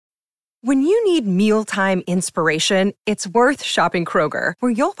When you need mealtime inspiration, it's worth shopping Kroger,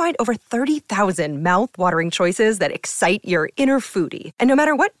 where you'll find over 30,000 mouth-watering choices that excite your inner foodie. And no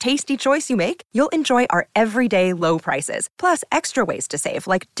matter what tasty choice you make, you'll enjoy our everyday low prices, plus extra ways to save,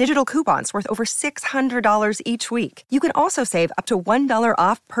 like digital coupons worth over $600 each week. You can also save up to $1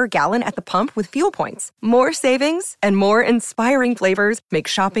 off per gallon at the pump with fuel points. More savings and more inspiring flavors make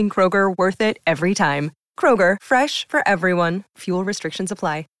shopping Kroger worth it every time. Kroger, fresh for everyone. Fuel restrictions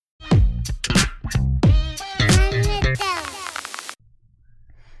apply.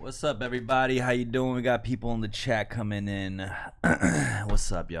 What's up, everybody? How you doing? We got people in the chat coming in.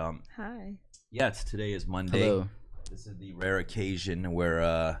 What's up, y'all? Hi. Yes, today is Monday. Hello. This is the rare occasion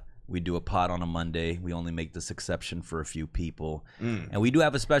where we do a pod on a Monday. We only make this exception for a few people. And we do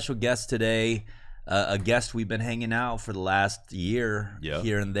have a special guest today, a guest we've been hanging out for the last year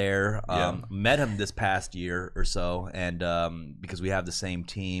here and there. Met him this past year or so, and because we have the same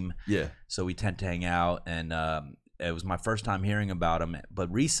team, so we tend to hang out, and it was my first time hearing about him.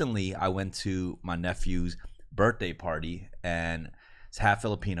 But recently I went to my nephew's birthday party, and it's half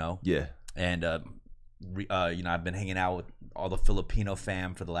Filipino. And I've been hanging out with all the Filipino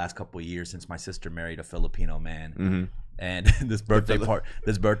fam for the last couple of years since my sister married a Filipino man. And this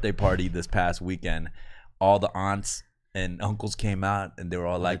birthday party this past weekend, all the aunts and uncles came out, and they were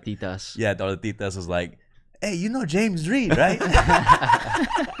all like, the titas. Yeah, all the titas was like, hey, you know James Reed, right?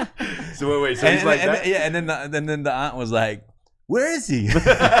 So wait, so he's like that? And then the aunt was like, where is he?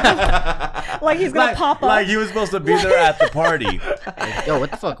 Like he's gonna pop up. Like he was supposed to be there at the party. Yo,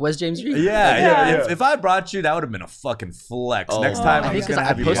 what the fuck? Where's James Reed? Yeah. If I brought you, that would have been a fucking flex. Next time, I think because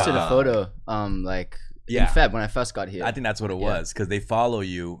I posted a photo, in Feb when I first got here. I think that's what it was, because they follow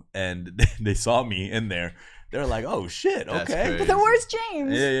you and they saw me in there. They're like, oh shit, okay. But then where's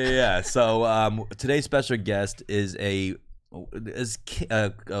James? Yeah. So today's special guest is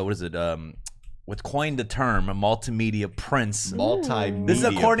what's coined the term a multimedia prince. Multimedia. This is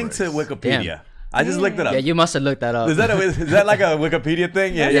according to Wikipedia. Damn. I just looked it up. Yeah, you must have looked that up. Is that like a Wikipedia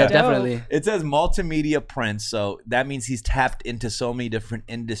thing? Yeah, definitely. It says multimedia prince, so that means he's tapped into so many different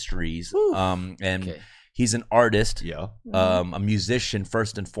industries. He's an artist, a musician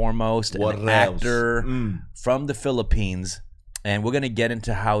first and foremost, an actor from the Philippines, and we're gonna get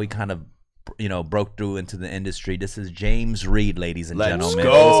into how he kind of, broke through into the industry. This is James Reed, ladies and gentlemen.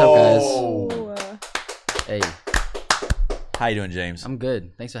 What's up, guys? Hey, how you doing, James? I'm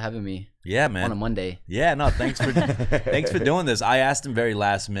good. Thanks for having me. Yeah, man. On a Monday. Yeah, no, thanks for doing this. I asked him very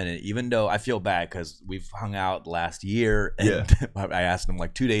last minute, even though I feel bad because we've hung out last year, and I asked him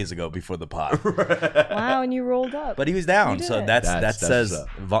like 2 days ago before the pod. Wow, and you rolled up. But he was down, You so did.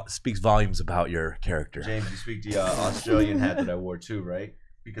 that speaks volumes about your character. James, you speak the Australian hat that I wore too, right?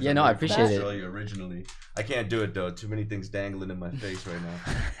 Because I appreciate it. Australia originally. I can't do it though. Too many things dangling in my face right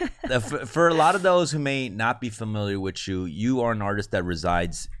now. For a lot of those who may not be familiar with you, you are an artist that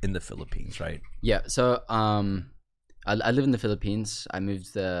resides in the Philippines, right? Yeah. So I live in the Philippines. I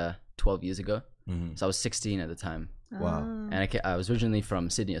moved 12 years ago. So I was 16 at the time. Wow. And I was originally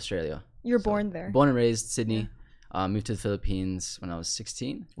from Sydney, Australia. You're born there. Born and raised Sydney. Moved to the Philippines when I was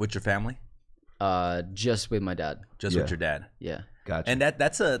 16. With your family? Just with my dad. Just with your dad? Yeah. Gotcha. And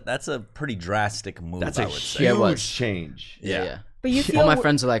that's a pretty drastic move. That's a I would say. huge change. Yeah. But you feel all my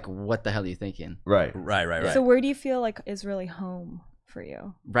friends are like, "What the hell are you thinking?" Right. Right. So where do you feel like is really home for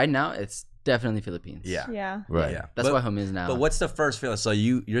you? Right now, it's definitely Philippines. Yeah. Right. Yeah. That's where home is now. But what's the first feeling? So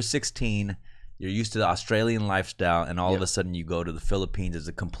you're 16, you're used to the Australian lifestyle, and all of a sudden you go to the Philippines. It's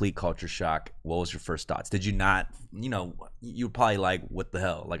a complete culture shock. What was your first thoughts? Did you not, you were probably like, what the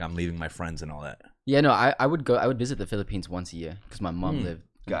hell? Like, I'm leaving my friends and all that. Yeah, no, I would visit the Philippines once a year because my mom lived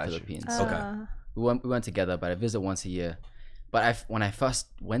in the Philippines. Okay. We went together, but I visit once a year. But when I first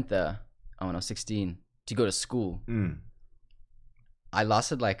went there, when I was 16, to go to school, I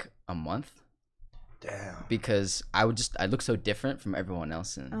lasted like a month. Damn. Because I look so different from everyone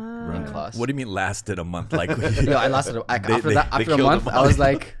else in class. What do you mean lasted a month? Like, I lasted after a month. I was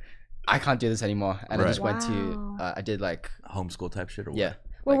like, I can't do this anymore, and I just went to I did like homeschool type shit or what? Yeah.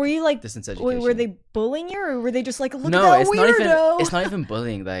 Well, were you like distance education? Were they bullying you, or were they just like, look no, at that it's weirdo? it's not even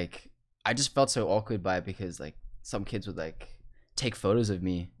bullying. Like, I just felt so awkward by it because like some kids would like take photos of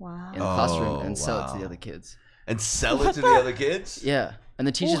me in the classroom and sell it to the other kids. And sell it to the other kids? Yeah. And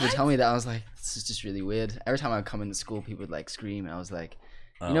the teachers would tell me that. I was like, this is just really weird. Every time I would come into school, people would like scream, and I was like,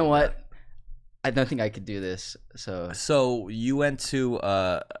 you know what? I don't think I could do this. So you went to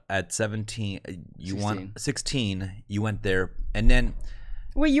at 17, 16. 16, you went there, and then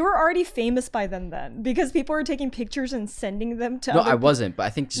Wait, you were already famous by then, because people were taking pictures and sending them to. No, other I people. wasn't, but I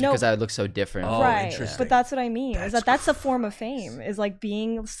think just No. because I look so different. Oh, Right, interesting. but that's what I mean. That's a form of fame. Is like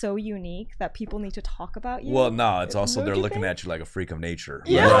being so unique that people need to talk about you. Well, no, it's also Don't they're you looking think? at you like a freak of nature.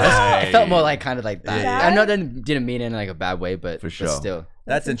 Yeah. I felt more like kind of like that. Yeah. I know that didn't mean it in like a bad way, but For sure. still.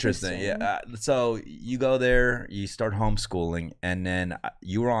 That's That's interesting. Yeah. So you go there, you start homeschooling, and then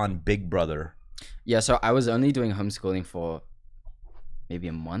you were on Big Brother. Yeah, so I was only doing homeschooling for maybe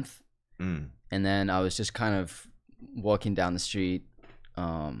a month. And then I was just kind of walking down the street,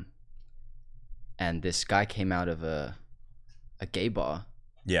 and this guy came out of a gay bar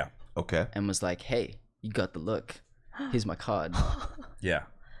Yeah. Okay. and was like, "Hey, you got the look. Here's my card." Yeah.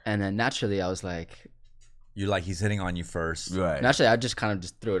 And then naturally I was like, You're like, he's hitting on you first. Right. naturally I just kind of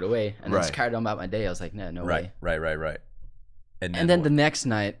just threw it away and then just Right. carried on about my day. I was like, no Right. way. Right. And And then what? the next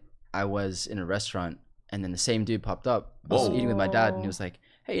night I was in a restaurant and then the same dude popped up. I was Whoa. eating with my dad and he was like,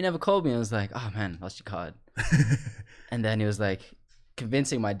 "Hey, you never called me." And I was like, "Oh man, lost your card." And then he was like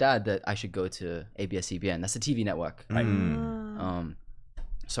convincing my dad that I should go to ABS-CBN. That's the TV network. Right?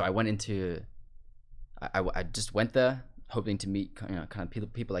 So I went into, I just went there hoping to meet kind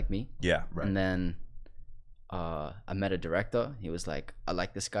of people like me. Yeah. Right. And then I met a director. He was like, "I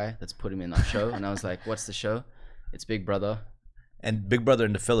like this guy. Let's put him in our show." And I was like, "What's the show?" "It's Big Brother." And Big Brother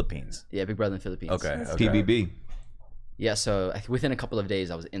in the Philippines. Yeah, Big Brother in the Philippines. Okay. PBB. Yeah, so within a couple of days,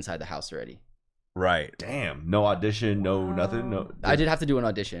 I was inside the house already. Right. Damn. No audition. No nothing. No. I did have to do an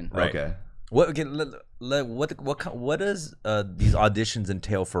audition. Right. Okay. What? Okay, what does these auditions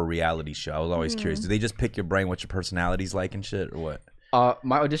entail for a reality show? I was always curious. Do they just pick your brain, what your personality's like and shit, or what?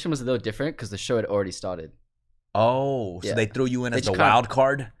 My audition was a little different because the show had already started. Oh, so Yeah. they threw you in They as the just kinda- wild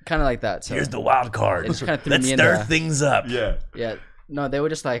card. Kind of like that. So Here's the wild card. They just kinda threw Let's me in stir there. things up. Yeah. yeah, no, they were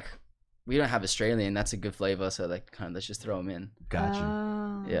just like, "We don't have Australian. That's a good flavor." So like, kind of let's just throw them in. Got you.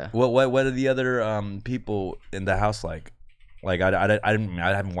 Oh. Yeah. What are the other people in the house like? Like I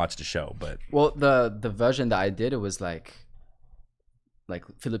haven't watched the show, but Well, the version that I did, it was like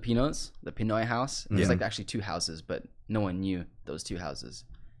Filipinos, the Pinoy house. It was like actually two houses, but no one knew those two houses.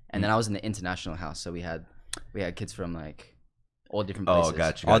 And then I was in the international house, so we had kids from like all different places. Oh,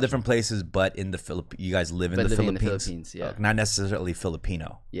 got you. all different places, but in the You guys live in But the living in Philippines. the Philippines, yeah. Not necessarily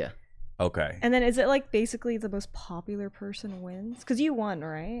Filipino. Yeah. Okay. And then is it like basically the most popular person wins? Because you won,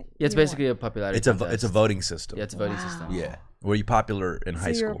 right? Yeah, it's You won. basically a popularity. It's a contest. voting system. Yeah, it's a voting Wow. system. Yeah. Were you popular in So high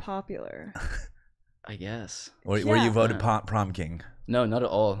you're school? popular. I guess. Were Yeah. you voted prom king? No, not at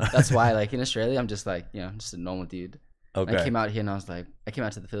all. That's why, like in Australia, I'm just like just a normal dude. Okay. I came out here and I was like, I came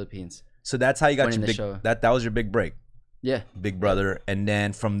out to the Philippines. So that's how you got Winning your the big. show. That was your big break, Yeah. Big Brother, and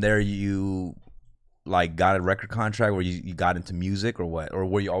then from there you like got a record contract, where you got into music, or what, or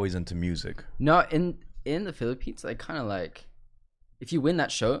were you always into music? No, in the Philippines, like kind of like, if you win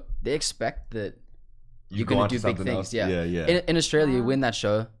that show, they expect that you're go gonna on to do big something things. else. Yeah. Yeah. In Australia, you win that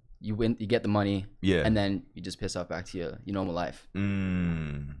show, you get the money, Yeah. and then you just piss off back to your normal life,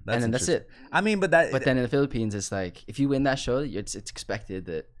 Mm. and then that's it. I mean, but that. But then in the Philippines, it's like if you win that show, it's expected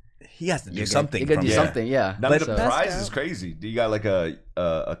that he has to do you're something. You're gonna from do it. Yeah. something, yeah. Now, So- the That's prize dope. is crazy. You got like a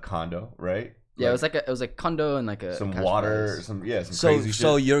condo, right? yeah, it was like condo and like a some cash water, prize. some So crazy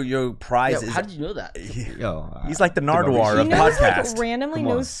so shit. your prize Yeah, is. how did you know that? Yo, He's like the did my Nardwar research. of You know, it's podcast. like randomly Come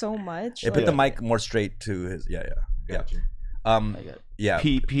on. knows so much. Yeah, put like- the mic more straight to his. Yeah. Got you. I got it. Yeah.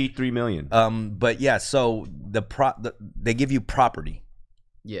 PP 3 million. But yeah, so they give you property,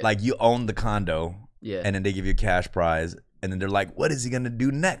 Yeah, like you own the condo, yeah, and then they give you a cash prize, and then they're like, "What is he gonna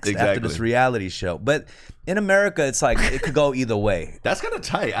do next after Exactly. this reality show?" But in America, it's like it could go either way. That's kind of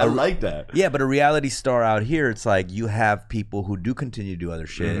tight. I like that. Yeah, but a reality star out here, it's like you have people who do continue to do other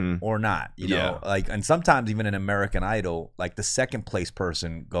shit or not. You know, Yeah. like, and sometimes even in American Idol, like the second place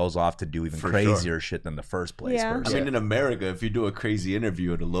person goes off to do even For crazier shit than the first place Yeah. person. I mean, in America, if you do a crazy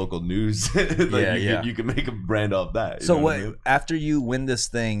interview at a local news, like you can make a brand off that. You So know what? I mean? After you win this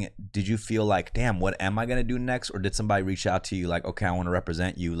thing, did you feel like, damn, what am I gonna do next? Or did somebody reach out to you like, okay, I want to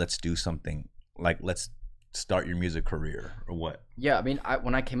represent you. Let's do something. Like, let's start your music career, or what? yeah. I mean,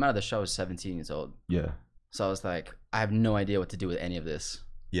 when I came out of the show, I was 17 years old, Yeah. so I was like, I have no idea what to do with any of this.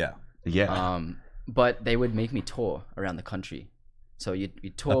 Yeah. Yeah. But they would make me tour around the country. So you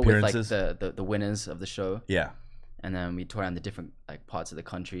tour with like Appearances? the winners of the show, Yeah. and then we tour around the different like parts of the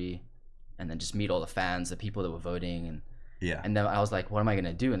country, and then just meet all the fans, the people that were voting, Yeah. and then I was like, what am I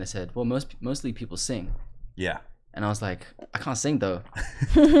gonna do? And they said, well, mostly people sing, Yeah. and I was like, I can't sing though,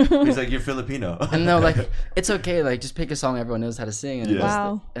 He's like, you're Filipino. and they were like, it's okay, like just pick a song everyone knows how to sing, and, Yeah.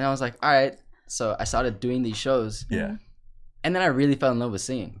 Wow. and I was like, all right. So I started doing these shows, Yeah. and then I really fell in love with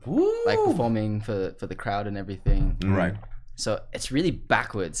singing, like performing for the crowd and everything. Right. So it's really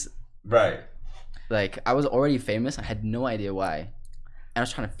backwards. Right. Like I was already famous. I had no idea why. And I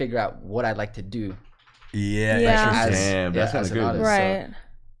was trying to figure out what I'd like to do. Yeah. Damn, that's kind of good. Right.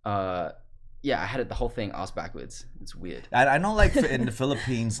 So, yeah, I had the whole thing ass backwards. It's weird. I know, like in the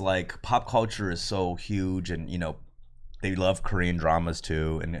Philippines, like pop culture is so huge, and they love Korean dramas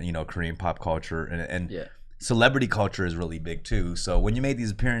too, and Korean pop culture, and Yeah. celebrity culture is really big too. So when you made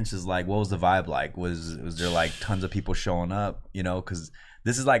these appearances, like, what was the vibe like? Was there like tons of people showing up? Because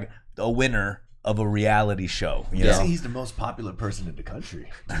this is like a winner of a reality show. You know? He's the most popular person in the country.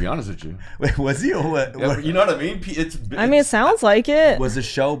 To be honest with you, Wait, was he? Or what? you know what I mean? I mean, it sounds like it. Was the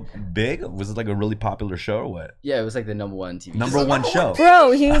show big? Was it like a really popular show or what? Yeah, it was like the #1 TV. Number one show.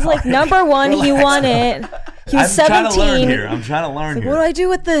 Bro, he was like number one. He won it. He was 17. I'm trying to learn here. I'm trying to learn Like, here. what do I do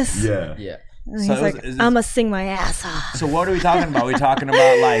with this? Yeah. Yeah. And he's So like, is this- I'm gonna sing my ass off. So what are we talking about? Are we talking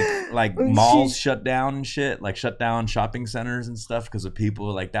about like malls shut down and shit, like shut down shopping centers and stuff because of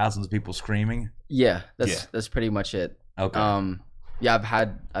people, like thousands of people screaming? Yeah, that's pretty much it. Okay. Yeah,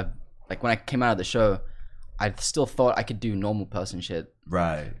 I've like when I came out of the show, I still thought I could do normal person shit.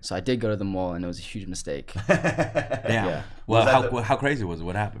 Right. So I did go to the mall, and it was a huge mistake. Yeah. Well, how crazy was it?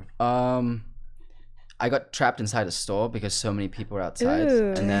 What happened? I got trapped inside a store because so many people were outside,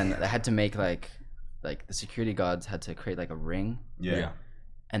 Ooh. and then they had to make like the security guards had to create like a ring, Yeah.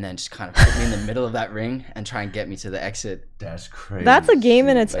 and then just kind of put me in the middle of that ring and try and get me to the exit. That's crazy. That's a game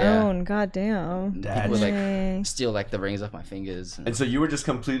in its Yeah. own. God damn. That's People would Dang. like steal like the rings off my fingers. And so you were just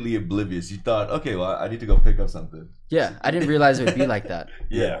completely oblivious. You thought, okay, well, I need to go pick up something. Yeah, I didn't realize it would be like that.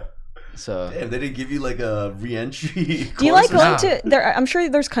 Yeah. So Damn, they didn't give you like a re-entry. Do you like course or going Nah. to there? I'm sure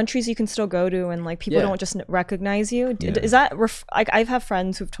there's countries you can still go to, and like people Yeah. don't just recognize you. Yeah. Is that like I've had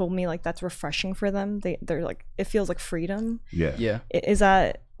friends who've told me like that's refreshing for them. They're like it feels like freedom. Yeah. yeah, Is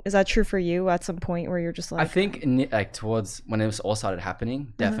that true for you at some point where you're just like I think like towards when it was all started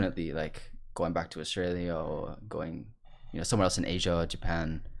happening, definitely like going back to Australia or going, somewhere else in Asia or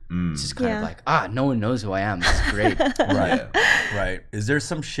Japan. It's just kind of Yeah. like no one knows who I am. This is great. Right. Right. Is there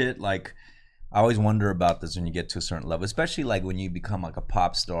some shit like I always wonder about this when you get to a certain level, especially like when you become like a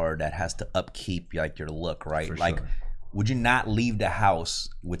pop star that has to upkeep like your look, right? For like sure. would you not leave the house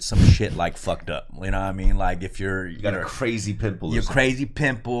with some shit like fucked up? You know what I mean? Like if you're You got a crazy pimple. or you're something. crazy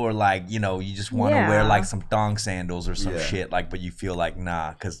pimple or like, you just want to wear Yeah. like some thong sandals or some Yeah. shit like, but you feel like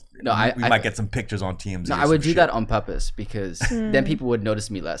nah, because No, we might get some pictures on TMZ. No, or I would some do shit. that on purpose because then people would notice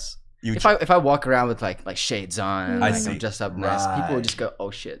me less. You If I walk around with like shades on and I like see. I'm dressed up nice, people Right. would just go,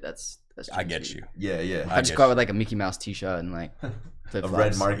 "Oh shit, that's." I get Tracy." you. Yeah. I just get go out you. with like a Mickey Mouse T-shirt and like A flip-flops.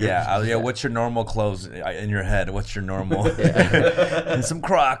 red market. Yeah, what's your normal clothes in your head? What's your normal? And some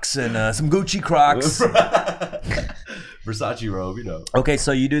Crocs and some Gucci Crocs. Versace robe, Okay,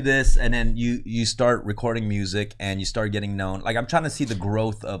 so you do this, and then you start recording music, and you start getting known. Like I'm trying to see the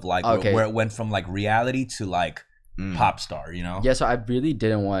growth of like Okay. where it went from like reality to like pop star. Yeah, so I really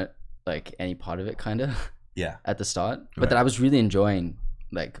didn't want like any part of it, kind of. Yeah. At the start, but then I was really enjoying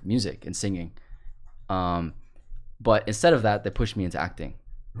like music and singing. But instead of that, they pushed me into acting.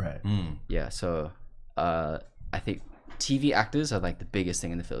 Right. Yeah, so I think TV actors are like the biggest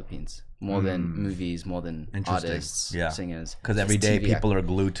thing in the Philippines, more than movies, more than Interesting. artists, Yeah. singers. Because It's every day TV people are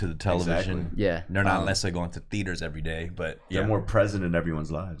glued to the television. Exactly. Yeah, They're not unless they're going to theaters every day, but They're yeah. more present in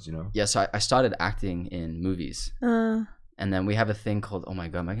everyone's lives, Yeah, so I started acting in movies, and then we have a thing called. Oh my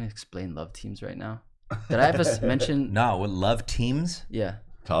god, am I gonna explain Love Teams right now? Did I ever mention? No, with love teams. Yeah.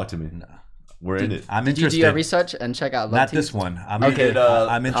 Talk to me. We're in it. I'm Did you interested. do your research and check out Love Not Teams? this one. I'm Okay. I'm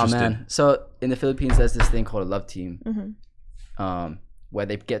Oh interested. man! So in the Philippines, there's this thing called a love team, where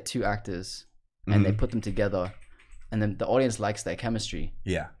they get two actors and they put them together, and then the audience likes their chemistry.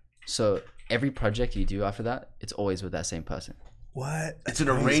 Yeah. So every project you do after that, it's always with that same person. What? It's an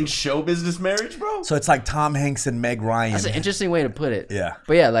arranged show business marriage, bro. So it's like Tom Hanks and Meg Ryan. That's an interesting way to put it. Yeah.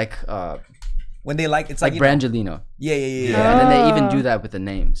 But yeah, like When they like, it's like, like Brangelino. Yeah. Yeah. And then they even do that with the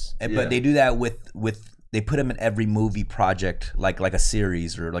names. But Yeah. they do that with they put them in every movie project, like a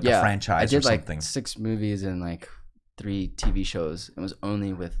series or like a franchise I or did like something. 6 movies and like 3 TV shows. It was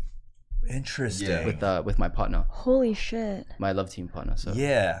only with Interesting. with my partner, holy shit. my love team partner. So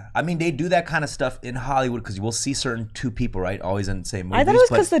Yeah, I mean they do that kind of stuff in Hollywood because you will see certain two people, right, always in the same movies. I thought it was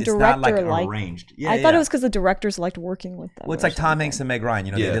but 'cause the it's not like director liked- arranged. I thought it was because the directors liked working with them. Well, it's or like Tom something. Hanks and Meg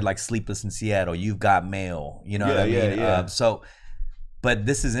Ryan. They Yeah. did like Sleepless in Seattle. You've Got Mail. You know Yeah, what I mean? yeah. So But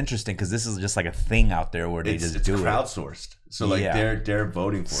this is interesting because this is just like a thing out there where they It's just do it. crowdsourced. So like they're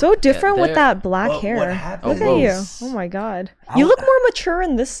voting for So it. different with that black But hair. what Look happened at you. was- Oh my god. You look more mature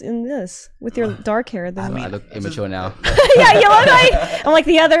in this with your dark hair than me. I look immature now. Yeah, you look like I'm like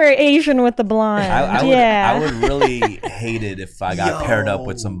the other Asian with the blonde. I yeah. would really hate it if I got paired up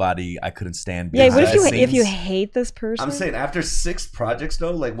with somebody I couldn't stand. Yeah, what behind if you the scenes. hate this person? I'm saying after 6 projects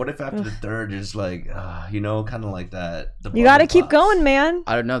though, like what if after the third you're just like, kind of like that. you got to keep going, man.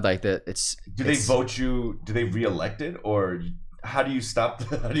 I don't know, like that. It's Do they vote you? Do they re-elect it, or how do you stop?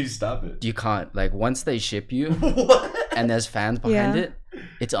 How do you stop it? You can't, like, once they ship you and there's fans behind Yeah. it,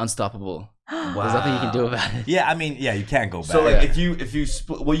 it's unstoppable. Wow. There's nothing you can do about it. Yeah, I mean, you can't go back. So like if you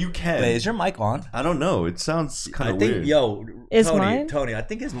split, well you can. Wait, is your mic on? I don't know. It sounds kind I of think, weird. Is Tony, mine? Tony, I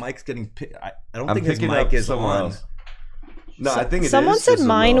think his mic's getting. I don't I'm think his picking mic up is somewhere on. else. No, I think it Someone is said just a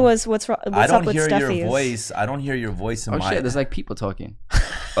mine low. was what's I up don't with hear your Steffi's. voice. I don't hear your voice in Oh my. shit, there's like people talking.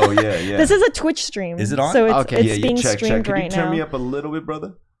 Oh yeah. This is a Twitch stream. Is it on? So it's, Okay. it's Yeah, you being check. streamed Can you right turn now. me up a little bit,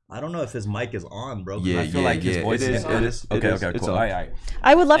 brother? I don't know if his mic is on, bro. 'cause Yeah, I feel yeah, like his yeah. voice It is is, on. it is, it Okay, is. okay, It's cool. on. All right.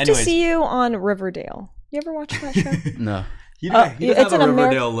 I would love Anyways. to see you on Riverdale. You ever watch that show? No. He does it's have a an Ameri-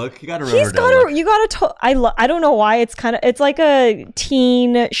 Riverdale look. He got a He's Riverdale got look. a. You got to. I don't know why it's like a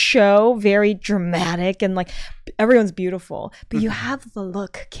teen show, very dramatic and like everyone's beautiful, but you have the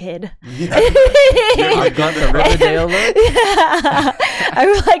look, kid. I got the Riverdale look. I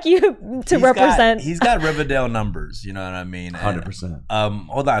would like you to represent. He's got Riverdale numbers. You know what I mean? And, 100%.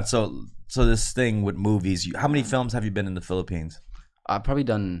 Hold on. So this thing with movies. How many films have you been in the Philippines? I've probably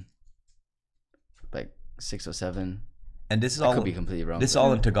done like 6 or 7. And this is I all. could be completely wrong. This is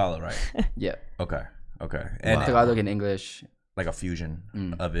all in Tagalog, right? Yeah. Okay. And Tagalog and English. like a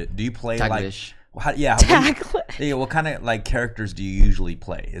fusion of it. Do you play Taglish. like? Yeah. What kind of like characters do you usually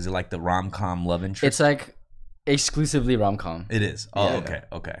play? Is it like the rom-com love interest? It's like exclusively rom-com. It is. Oh, Yeah.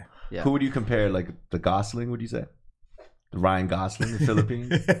 okay. Yeah. Who would you compare? Like the Gosling? Would you say? Ryan Gosling, the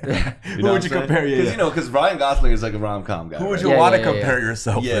Philippines. Who would you compare? Because because Ryan Gosling is like a rom-com guy. Who would right? you Yeah, want to yeah, yeah, compare yeah.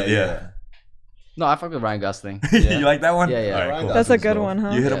 yourself Yeah, with? yeah. No, I fuck with Ryan Gosling. You like that one? Yeah, yeah. All right, Ryan cool. That's a Gosling's good dope. one, huh?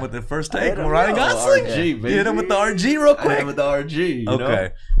 You hit him Yeah. with the first I take, hit him Ryan with Gosling. RG, You hit him with the baby. RG real I hit quick. him with the RG. You know? Okay.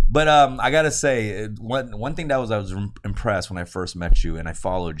 But I gotta say, one thing that I was impressed when I first met you and I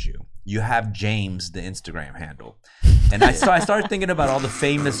followed you. You have James, the Instagram handle, and I started thinking about all the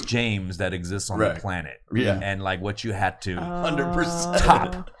famous James that exist on the Right. planet, Yeah. and like what you had to 100%.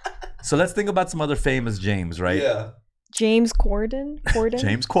 top. So let's think about some other famous James, right? Yeah. James Corden.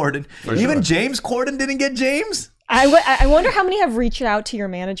 James Corden. For Even sure. James Corden didn't get James. I wonder how many have reached out to your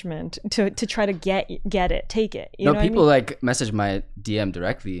management to try to take it. You No, know what I people mean? like message my DM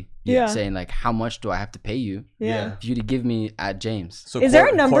directly, Yeah. saying like, "How much do I have to pay you Yeah. for you to give me at James?" So Is there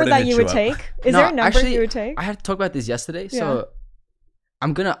a Corden number that hit you would up. take? Is No, there a number actually, you would take? I had to talk about this yesterday, so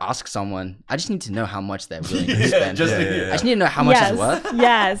I'm gonna ask someone. I just need to know how much they're willing to spend. just- I just need to know how much yes. it's worth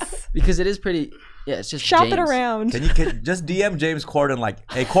Yes. because it is pretty. Yeah, it's just Shop James. it around. Can you just DM James Corden like,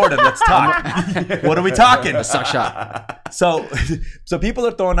 hey Corden, let's talk. What are we talking? Suck shot. So people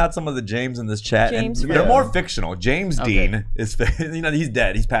are throwing out some of the James in this chat, James and they're Franco. more fictional. James Okay. Dean is, he's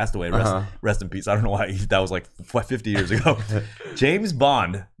dead. He's passed away. Rest in peace. I don't know why that was like 50 years ago. James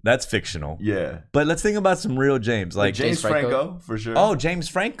Bond, that's fictional. Yeah. But let's think about some real James, like James James Franco. Franco, for sure. oh James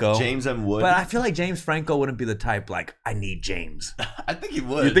Franco. James M. Wood. But I feel like James Franco wouldn't be the type like I need James. I think he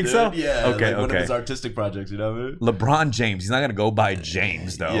would. You think dude. so? Yeah. Okay, like one of okay. his artistic projects, you know what I mean? LeBron James. He's not gonna go by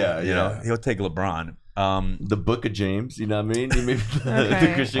James though. Yeah, You know, yeah. he'll take LeBron. The Book of James, you know what I mean? He made the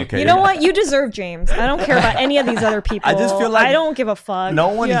Okay. Christian. Okay. You know what? You deserve James. I don't care about any of these other people. I just feel like I don't give a fuck. No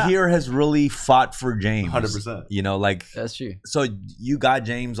one Yeah. here has really fought for James. 100%. You know, like That's true. so you got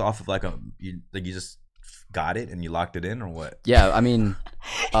James off of like you just got it and you locked it in or what? Yeah, I mean,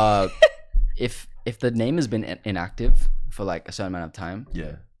 if the name has been inactive for like a certain amount of time,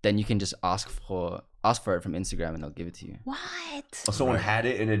 Yeah. then you can just ask for it from Instagram and they'll give it to you. What? Oh, someone had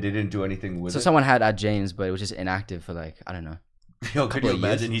it and it didn't do anything with So it. someone had at James, but it was just inactive for like, I don't know. Yo, could you couple of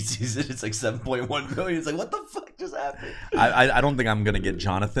imagine he sees it? It's like 7.1 million. It's like, what the fuck just happened? I don't think I'm gonna get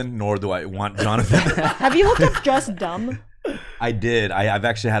Jonathan, nor do I want Jonathan. Have you looked up Just Dumb? I did. I've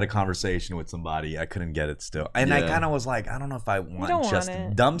actually had a conversation with somebody. I couldn't get it still, and I Yeah. kind of was like, I don't know if I want don't just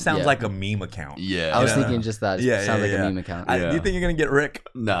want it. dumb. Sounds Yeah. like a meme account. Yeah. I was Yeah. thinking just that. It sounds like a meme account. Do Yeah. you think you're gonna get Rick?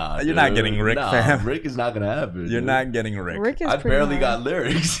 Nah, You're not dude. getting Rick, Nah, fam. Rick is not gonna happen. You're dude. not getting Rick. Rick is I pretty barely hard. got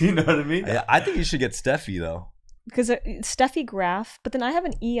lyrics. You know what I mean? I think you should get Steffi though. Because Steffi Graf, but then I have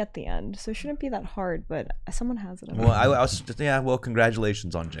an E at the end, so it shouldn't be that hard, but someone has it. Well, I was well.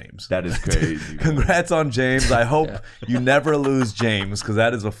 Congratulations on James. That is crazy. Congrats on James. I hope you never lose James because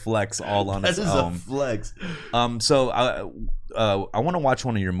that is a flex all on That its is own. a flex. So I want to watch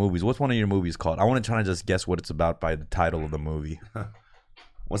one of your movies. What's one of your movies called? I want to try to just guess what it's about by the title of the movie.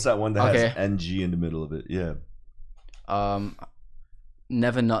 What's that one that has NG in the middle of it? Yeah.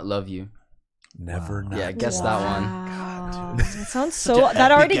 Never Not Love You. Never Not. Yeah, guess that one. It sounds so.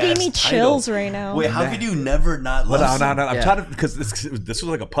 That already gave me chills right now. Wait, how could you never not love? No. I'm trying to because this was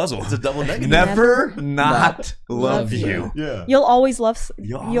like a puzzle. It's a double negative. Never not love you. Yeah. You'll always love.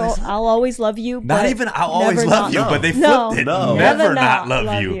 I'll always love you. Not even I'll always love you, but they flipped it. No. Never not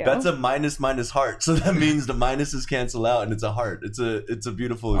love you. That's a minus heart. So that means the minuses cancel out, and it's a heart. It's a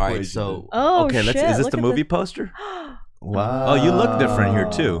beautiful equation. All right, so okay, is this the movie poster? Wow. Oh, you look different here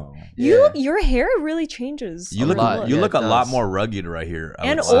too. Your hair really changes. You look a lot more rugged right here.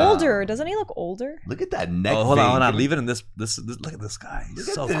 And older. Doesn't he look older? Look at that neck. Oh, hold on. Leave it in this. Look at this guy.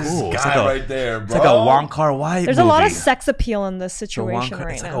 He's so cool. Guy right there, bro. It's like a Wong Kar-wai. There's a lot of sex appeal in this situation right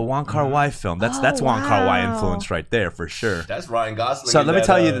now. It's like a Wong Kar-wai film. That's Wong Kar-wai influence right there for sure. That's Ryan Gosling. So let me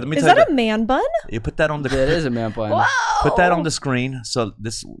tell you. Is that a man bun? You put that on the. It is a man bun. Wow. Put that on the screen. So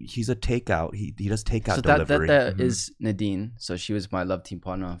he's a takeout. He does takeout delivery. That is Nadine. So she was my love team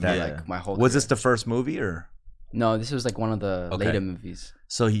partner for like my whole. Was this the first movie or? No, this was like one of the later movies.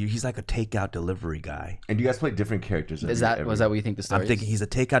 So he's like a takeout delivery guy. And you guys play different characters. Was that what you think the story? I'm thinking he's a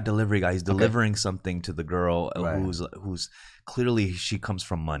takeout delivery guy. He's delivering something to the girl who's clearly she comes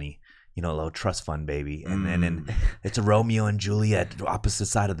from money. You know, a little trust fund baby, and then it's a Romeo and Juliet, opposite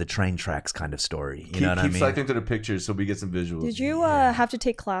side of the train tracks kind of story. You know what I mean? Keep selecting to the pictures so we get some visuals. Did you have to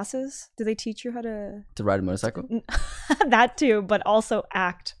take classes? Did they teach you how to ride a motorcycle? That too, but also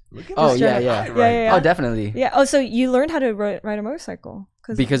act. Look at Yeah. Oh, definitely. Yeah. Oh, so you learned how to ride a motorcycle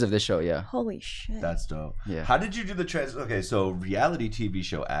because of this show? Yeah. Holy shit. That's dope. Yeah. How did you do the Okay, so reality TV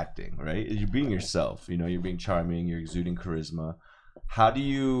show acting, right? You're being yourself. You know, you're being charming. You're exuding charisma. How do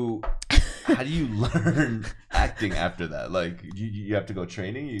you learn acting after that? Like, you have to go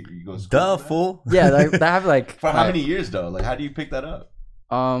training. You go school. Duh, fool. Yeah, like they have like for how many years though? Like, how do you pick that up?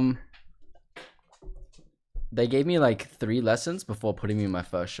 They gave me like 3 lessons before putting me in my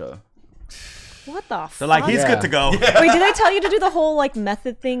first show. What the fuck? They're like, he's good to go. Yeah. Wait, did I tell you to do the whole like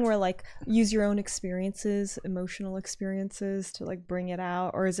method thing where like use your own experiences, emotional experiences to like bring it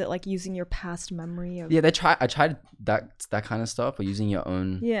out? Or is it like using your past memory of... Yeah, I tried that kind of stuff, or using your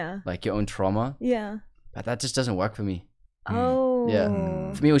own like your own trauma. Yeah. But that just doesn't work for me. Oh.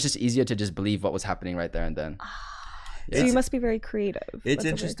 Yeah. For me it was just easier to just believe what was happening right there and then. So you must be very creative. It's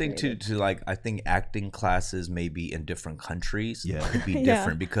interesting to like, I think acting classes maybe in different countries could be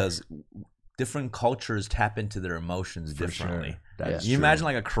different because different cultures tap into their emotions differently. Sure. You imagine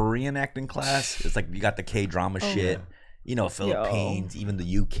like a Korean acting class? It's like you got the K-drama shit. Yeah. You know, Philippines, even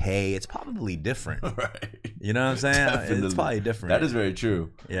the UK. It's probably different. Right. You know what I'm saying? Definitely. It's probably different. That is very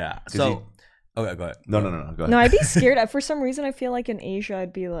true. Yeah. So, okay, go ahead. No. Go ahead. No, I'd be scared. For some reason, I feel like in Asia,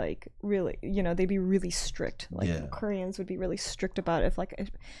 I'd be like really, they'd be really strict. Like Koreans would be really strict about it. If I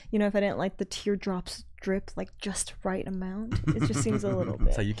didn't like the teardrops drip like just right amount, it just seems a little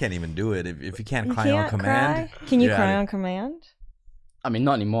bit. So you can't even do it if you can't cry on command. Can you cry on command? I mean,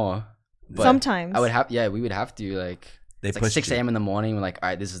 not anymore. But sometimes I would have. Yeah, we would have to like. It's like 6 a.m. in the morning. We're like, all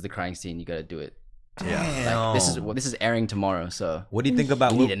right, this is the crying scene. You got to do it. Yeah. Like, this is airing tomorrow. So what do you think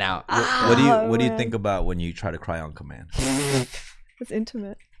about it out? What do you think about when you try to cry on command? It's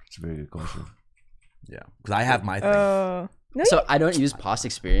intimate. It's a very good question. Yeah, because I have my thing. So I don't use past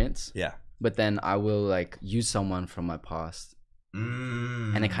experience. Yeah, but then I will like use someone from my past.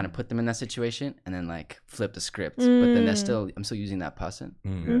 And then kind of put them in that situation and then like flip the script. But then I'm still using that person.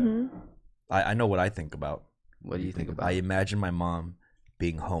 I know what I think about. What do you think about? I imagine my mom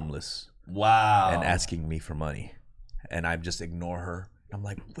being homeless. Wow. And asking me for money. And I just ignore her. I'm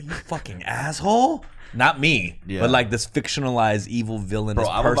like, what, you fucking asshole? Not me, but like this fictionalized evil villainous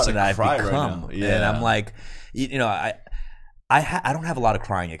person that I've become. Right now. And I'm like, I don't have a lot of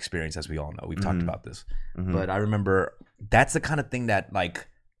crying experience, as we all know. We've talked about this. But I remember that's the kind of thing that like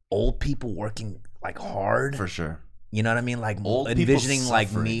old people working like hard. For sure. You know what I mean? Like old envisioning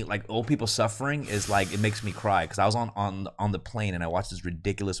like me, like old people suffering is like, it makes me cry. Cause I was on the plane and I watched this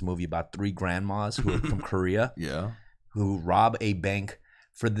ridiculous movie about 3 grandmas who are from Korea. Yeah. Who rob a bank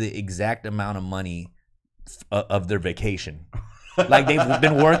for the exact amount of money of their vacation. Like they've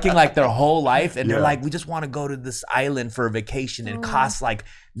been working like their whole life and they're like, we just want to go to this island for a vacation. It costs like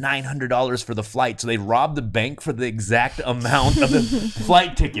 $900 for the flight. So they rob the bank for the exact amount of the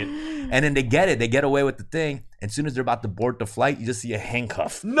flight ticket. And then they get away with the thing. And as soon as they're about to board the flight, you just see a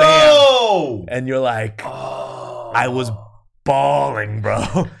handcuff. No! Bam! And you're like, I was bawling, bro.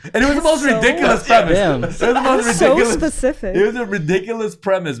 And it was the most So- ridiculous premise. Damn. It was the most So ridiculous. specific. It was a ridiculous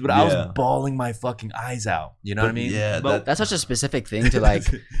premise, but I Yeah. was bawling my fucking eyes out. You know what I mean? Yeah, But- That's such a specific thing to like,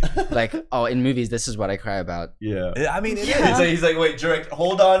 oh, in movies, this is what I cry about. Yeah. I mean, it Yeah. is. He's like, wait, Jurek,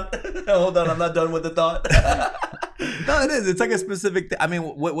 hold on. Hold on, I'm not done with the thought. No, it is. It's like a specific thing. I mean,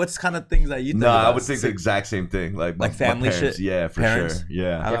 what's kind of things that you think No, I about? would think the exact same thing. Like family parents. shit? Yeah, for Parents? sure. Yeah.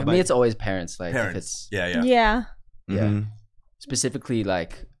 How Yeah, about for me, it's always parents. Like, if parents. it's Yeah. Yeah. yeah, Mhm. specifically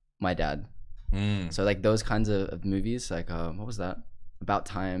like my dad. Mm. So like those kinds of movies, like what was that? About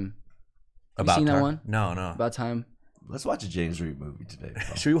Time. About seen that time? one? No. About Time. Let's watch a James Reed movie today.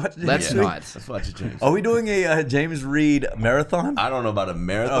 bro. Should we watch? Let's James Reed? not. Let's watch a James. Are we doing a James Reed marathon? I don't know about a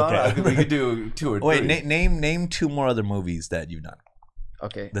marathon. Okay. We could do 2 or 3. Wait, name 2 more other movies that you've done.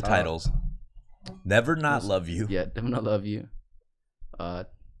 Okay. The titles. Never Not Love You. Yeah, Never Not Love You.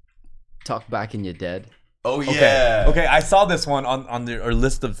 Talk Back and You're Dead. Oh Okay. yeah. Okay, I saw this one on our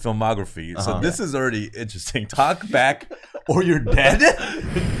list of filmography. So this is already interesting. Talk Back or You're Dead?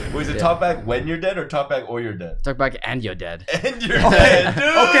 Was it talk back when you're dead or talk back or you're dead? Talk Back and You're Dead. And you're dead, dude.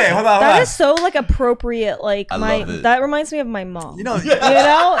 Okay, hold on. That is so like appropriate. Like I my love it. that reminds me of my mom. You know, You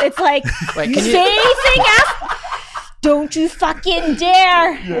know, it's like Wait, you can you- say anything else, don't you fucking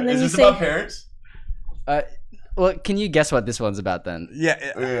dare. And then Is you this say, about parents? Well, can you guess what this one's about then?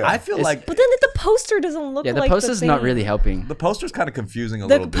 yeah, I feel like but then the poster doesn't look Yeah, the like poster's not thing. really helping. the poster's kind of confusing a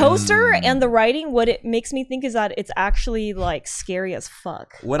The little bit. poster and the writing, what it makes me think is that it's actually like scary as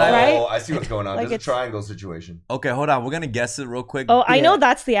fuck. What Oh, I Right? I see what's going on. Like There's a it's- triangle situation. Okay, hold on. We're gonna guess it real quick. Oh, I know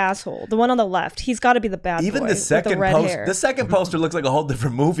that's the asshole. The one on the left. He's got to be the bad Even boy the with second red poster, hair. the second poster looks like a whole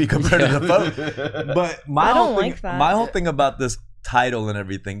different movie compared to the photo. But my I whole don't thing, like that. my whole thing about this title and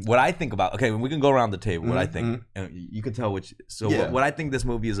everything, what I think about. Okay, we can go around the table. What I think, and you can tell which. So Yeah. what I think this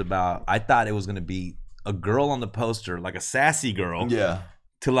movie is about. I thought it was gonna be a girl on the poster, like a sassy girl, Yeah.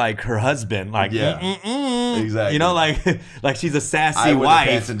 to like her husband, like Yeah. Exactly. You know, like she's a sassy I wear the wife.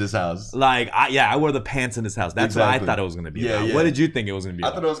 pants in this house. Like I wear the pants in this house. That's what I Exactly. thought it was gonna be. Yeah, about. yeah. What did you think it was gonna be? I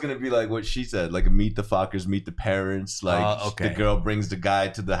about? thought it was gonna be like what she said, like meet the fuckers, meet the parents. Like okay. the girl brings the guy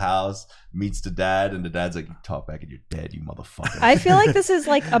to the house, meets the dad, and the dad's like, "You talk back and you're dead, you motherfucker." I feel like this is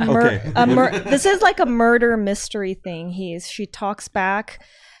like Okay. this is like a murder mystery thing. She talks back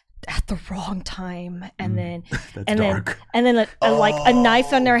at the wrong time, and then dark. and then like a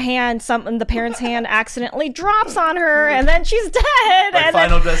knife in her hand, the parent's hand accidentally drops on her, and then she's dead. like and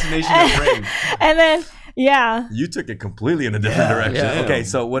Final then, Destination of Brain. and then yeah, You took it completely in a different Yeah, direction. yeah. Okay,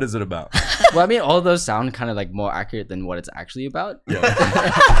 so what is it about? Well, I mean, all those sound kind of like more accurate than what it's actually about.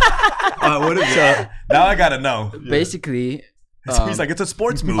 What is now I gotta know. Basically, So he's like, it's a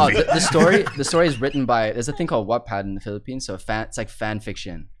sports movie. oh, the story is written by. There's a thing called Wattpad in the Philippines, so it's like fan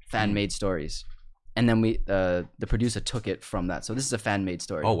fiction, fan made stories, and then the producer took it from that. So this is a fan made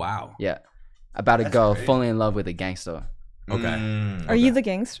story. Oh wow. Yeah, about a girl great. falling in love with a gangster. Okay. are you the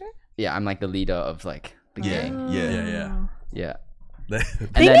gangster? Yeah, I'm like the leader of like the Yeah. gang. Yeah. Yeah.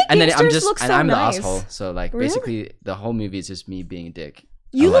 They And make I'm gangsters just look so I'm nice. the asshole. So like Really? basically the whole movie is just me being a dick.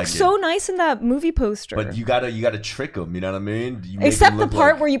 You I look like so nice in that movie poster. But you gotta trick them. You know what I mean? You make Except them the look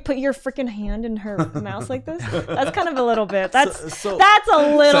part like- where you put your freaking hand in her mouth like this. That's kind of a little bit. That's so- that's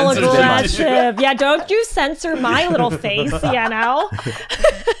a little Censored. aggressive. Yeah, don't you censor my little face, you know?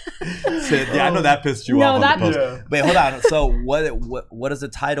 Yeah, I know that pissed you No, off. that- On the post. Wait, hold on. So what does the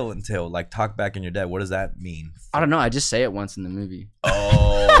title entail? Like talk back and you're dead. What does that mean? I don't know. I just say it once in the movie.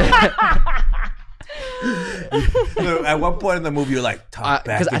 Oh. At one point in the movie, you're like, talk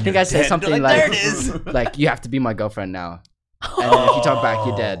back. Because I and think you're I said dead. something You're like, there it is. like you have to be my girlfriend now. And then if you talk back,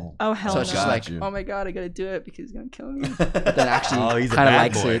 you're dead. Oh hell So no. it's just like, you. oh my god, I gotta do it because he's gonna kill me. But then actually, Oh, he's a kind of bad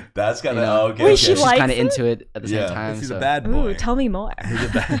likes boy. it. That's kind of You know. okay. Wait, okay. she She's likes kind of it? into it at the same Yeah. time. He's so. a bad boy. Ooh, tell me more.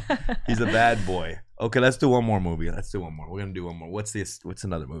 He's a bad boy. Okay, let's do one more movie. Let's do one more. We're gonna do one more. What's this? What's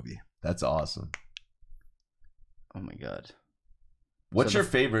another movie? That's awesome. Oh my god. What's So your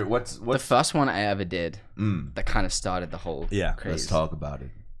favorite? What's The first one I ever did that kind of started the whole Yeah, craze. Let's talk about it.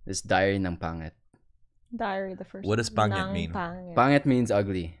 This Diary ng Pangit. Diary the first. What does pangit Nang mean? pangit. Pangit means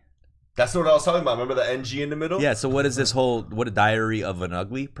ugly. That's what I was talking about. Remember the NG in the middle? Yeah. So what is this whole? What a diary of an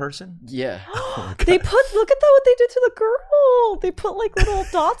ugly person? Yeah. They put look at that what they did to the girl. They put like little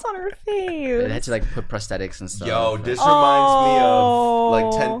dots on her They had face. to like put prosthetics and stuff. Yo, this reminds me of like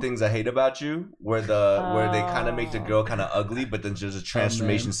Oh. 10 Things I Hate About You, where they kind of make the girl kind of ugly, but then there's a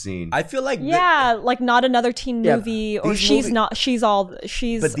transformation scene. I feel like Yeah, like not another teen Yeah, movie, or these she's movie- not. She's all.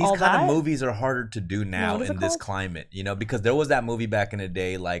 She's but these all kind that. of movies are harder to do now what is in it this called? climate, you know, because there was that movie back in the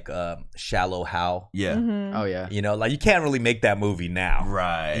day, like Shallow Hal. Yeah. Oh yeah. You know, like you can't really make that movie now.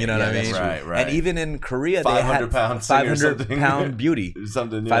 Right. You know what I that's mean? true. Right, right. And even in Korea, they 500 had pound singer or 500 something. pound beauty.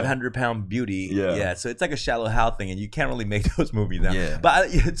 Something, yeah. 500-pound beauty. Yeah. So it's like a Shallow Hal thing, and you can't really make those movies now. Yeah. But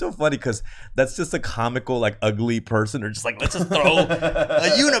it's so funny because that's just a comical, like, ugly person. Or just like, let's just throw a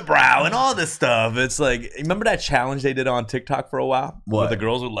unibrow and all this stuff. It's like, remember that challenge they did on TikTok for a while? What? Where the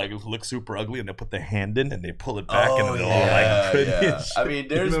girls would, like, look super ugly, and they put their hand in, and they pull it back, and they're all, yeah, like, pretty yeah. and shit. I mean,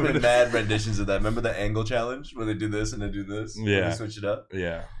 there's Remember been that? mad renditions of that. Remember the angle challenge where they do this and they do this? Where Yeah. they switch it up?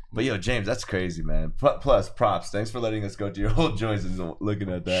 Yeah. But yo, James, that's crazy, man. Plus, props. Thanks for letting us go to your old joints and looking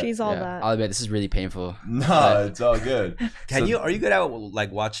at that. She's all Yeah. that. I'll admit this is really painful. No, it's all good. Are So- you good at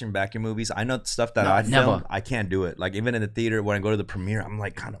like watching back your movies? I know stuff that No, I never. film, I can't do it. Like even in the theater when I go to the premiere, I'm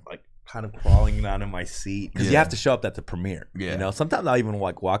like kind of crawling down in my seat because you Yeah. have to show up at the premiere. Yeah. You know, sometimes I'll even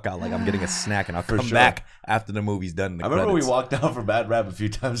like walk out like I'm getting a snack and I'll For come sure. back after the movie's done. I remember we walked out for Bad Rap a few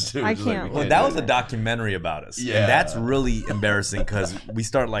times too. I Just like, can't. we Well, can't that do was a it. documentary about us. Yeah. And that's really embarrassing because we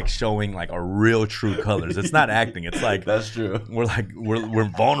start like showing like our real true colors. It's not acting. It's like That's true. we're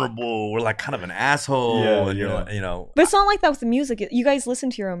vulnerable. We're like kind of an asshole. Yeah, and you're yeah. like, you know. But it's not like that with the music. You guys listen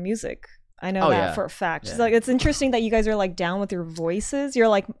to your own music. I know Oh, that yeah. for a fact. Yeah. It's like it's interesting that you guys are like down with your voices. You're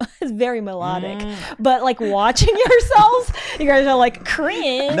like it's very melodic, Mm. but like watching yourselves, you guys are like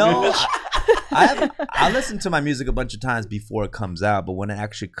cringe. No, I listen to my music a bunch of times before it comes out, but when it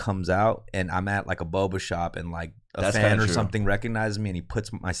actually comes out and I'm at like a boba shop and like a That's fan kinda or true. something recognizes me and he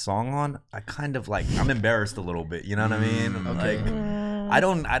puts my song on, I kind of like I'm embarrassed a little bit. You know what I mean? Okay.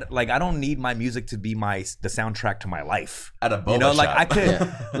 Like I don't need my music to be the soundtrack to my life. At a boba You know, like shop. I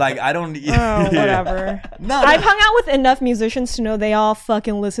could, like I don't. Oh, whatever. No, I've hung out with enough musicians to know they all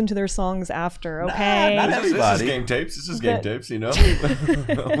fucking listen to their songs after. Okay. not This is everybody. game tapes. This is But- game tapes. You know,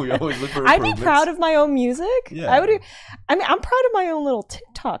 we always look for. I'd be improvements. proud of my own music. Yeah. I mean, I'm proud of my own little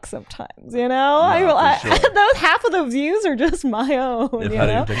TikTok sometimes. You know, for sure. those half of the views are just my own. If You how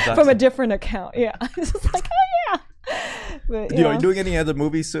do you know, TikToks? from a different account. Yeah, it's just like, oh yeah. But, Are you doing any other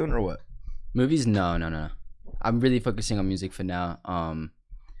movies soon or what? Movies? No. I'm really focusing on music for now.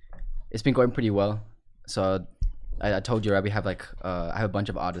 It's been going pretty well. So I told you, right? We have like I have a bunch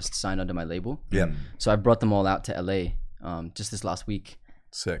of artists signed under my label. Yeah, So I brought them all out to LA just this last week.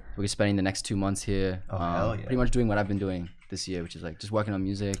 sick. We're spending the next 2 months here. Oh, hell yeah. Pretty much doing what I've been doing this year, which is like just working on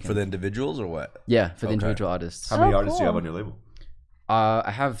music. For and- the individuals or what? yeah, for the Okay. individual artists. How many Oh, artists do you have cool. on your label?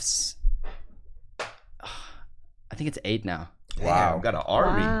 I have, I think it's 8 now. Wow, got an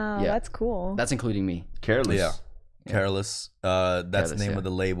army. Wow, Yeah. that's cool. That's including me. Careless. Yeah. Careless. That's the Careless, name yeah. of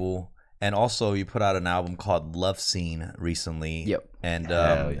the label. And also, you put out an album called Love Scene recently. Yep. And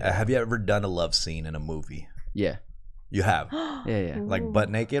Hell yeah. have you ever done a love scene in a movie? Yeah, You have, yeah. like Ooh. butt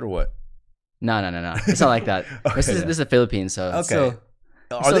naked or what? No. It's not like that. This Okay. is the Philippines, so it's Okay.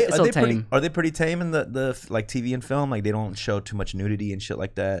 still- Are they it's still pretty? tame. Are they pretty tame in the like TV and film? Like they don't show too much nudity and shit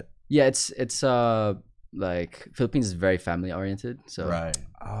like that. yeah, it's like Philippines is very family oriented. So Right.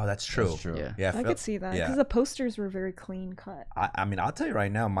 Oh, that's true. That's true. Yeah. Yeah, I could see that yeah. because the posters were very clean cut. I mean, I'll tell you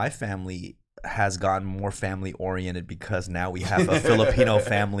right now, my family has gotten more family oriented because now we have a Filipino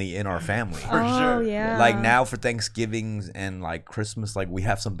family in our family. Oh sure. yeah. Like now for Thanksgivings and like Christmas, like we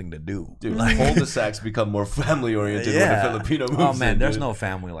have something to do. Dude, Like, cul-de-sacs become more family oriented when the Filipino moves. Oh man, in, there's dude. no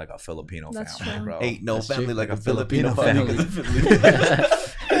family like a Filipino That's family, true. bro. Ain't no That's family true. like a Filipino Filipino family. family.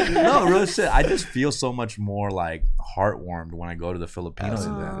 No, real shit. I just feel so much more like heartwarmed when I go to the Filipino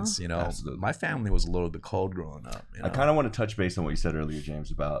Absolutely. events. You know, Absolutely. my family was a little bit cold growing up. You know? I kind of want to touch base on what you said earlier,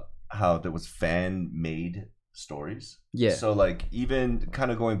 James, about how there was fan-made stories. Yeah. So like even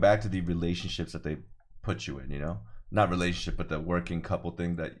kind of going back to the relationships that they put you in, you know, not relationship, but the working couple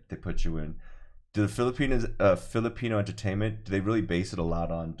thing that they put you in. Do the Filipino entertainment, do they really base it a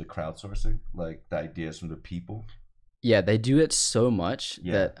lot on the crowdsourcing, like the ideas from the people? yeah, they do it so much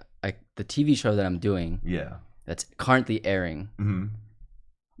Yeah. that like the TV show that I'm doing Yeah. that's currently airing, Mm-hmm.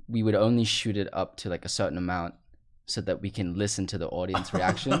 we would only shoot it up to like a certain amount so that we can listen to the audience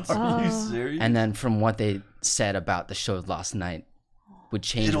reactions. Are you Oh. serious? And then from what they said about the show last night would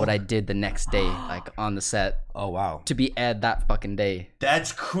change It'll- what I did the next day, like on the set, Oh wow. to be aired that fucking day.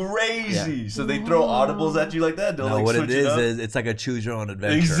 That's crazy. So they throw audibles at you like that? They'll No, like what switch it up? is it's like a choose your own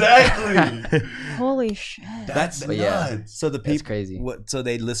adventure. Exactly. Holy shit. That's But yeah. nuts. So the That's people, crazy. So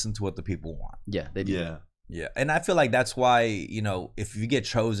they listen to what the people want. Yeah, they do. Yeah. Yeah, and I feel like that's why, you know, if you get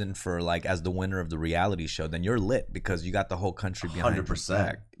chosen for like as the winner of the reality show, then you're lit because you got the whole country behind your 100%.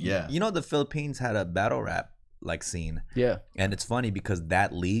 back. Yeah. You know, the Philippines had a battle rap like scene, Yeah. and it's funny because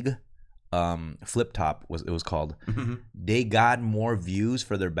that league, Flip Top was called. Mhm. They got more views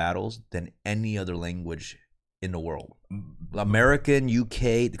for their battles than any other language in the world. American,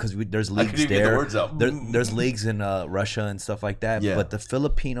 UK, because there's leagues couldn't even get the there. words out. There's leagues in Russia and stuff like that. Yeah. But the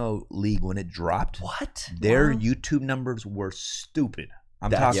Filipino league, when it dropped, their YouTube numbers were stupid. I'm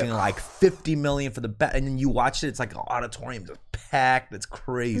talking like 50 million for the bet, and then you watch it, it's like an auditorium just packed. It's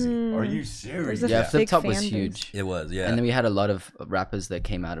crazy. Are you serious? There's a Yeah, big Flip Top fan was base. huge. It was, yeah. And then we had a lot of rappers that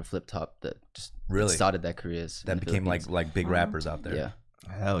came out of Flip Top that just Really? started their careers. that in the became Philippines. like big rappers out there. Yeah.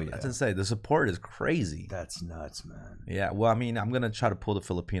 Hell yeah. That's insane. The support is crazy. That's nuts, man. Yeah, well, I mean, I'm gonna try to pull the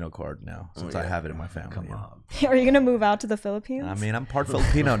Filipino card now since I have it in my family. Come you know? on. Are you gonna move out to the Philippines? I mean, I'm part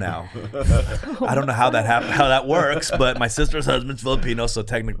Filipino now. I don't know how that works, but my sister's husband's Filipino, so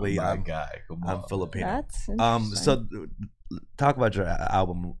technically My I'm guy. Come on. I'm Filipino. That's interesting. So talk about your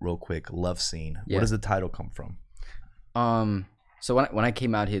album real quick, Love Scene. Yeah. Where does the title come from? So when I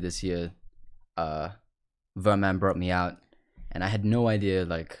came out here this year, Verman brought me out, and I had no idea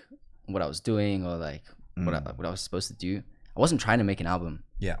like what I was doing or like what I was supposed to do. I wasn't trying to make an album.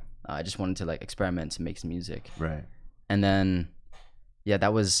 Yeah. I just wanted to like experiment to make some music. Right. And then, yeah,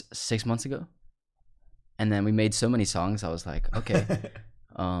 that was 6 months ago. And then we made so many songs. I was like, okay,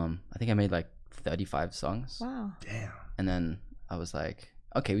 I think I made like 35 songs. Wow. Damn. And then I was like,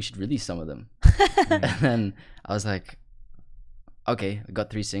 okay, we should release some of them. And then I was like, okay, I got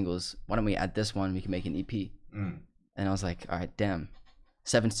 3 singles. Why don't we add this one? We can make an EP. And I was like, all right, damn,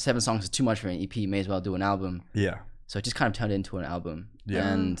 seven songs is too much for an EP. May as well do an album. Yeah. So it just kind of turned into an album. Yeah.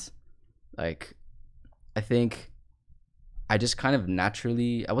 And like, I think I just kind of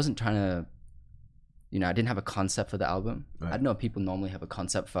naturally, I wasn't trying to, I didn't have a concept for the album. Right. I don't know if people normally have a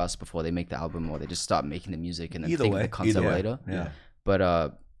concept first before they make the album, or they just start making the music and then Either think way. of the concept Either way. later. Yeah.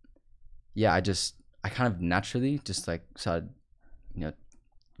 But yeah, I kind of naturally just like started,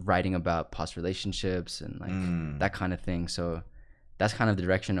 writing about past relationships and like that kind of thing. So that's kind of the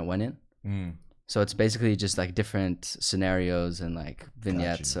direction it went in. So it's basically just like different scenarios and like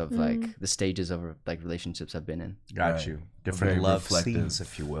vignettes of like the stages of like relationships I've been in. Got Right. you. Different Very love reflective. scenes,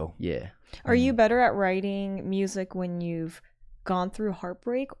 if you will. Yeah. Are you better at writing music when you've gone through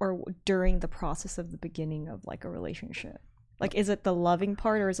heartbreak or during the process of the beginning of like a relationship? Like, is it the loving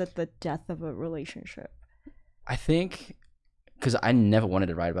part or is it the death of a relationship? I think because I never wanted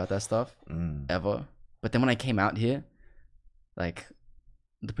to write about that stuff ever. But then when I came out here, like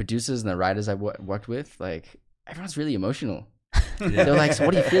the producers and the writers I worked with, like everyone's really emotional. They're like, so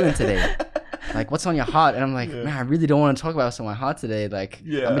what are you feeling today? Like, what's on your heart? And I'm like, man, I really don't want to talk about what's on my heart today. Like,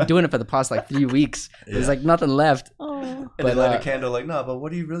 I've been doing it for the past like 3 weeks. There's like nothing left. Oh, And But, they light a candle like, no, but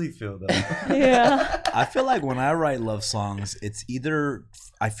what do you really feel though? yeah. I feel like when I write love songs, it's either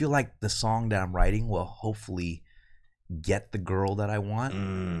I feel like the song that I'm writing will hopefully get the girl that I want,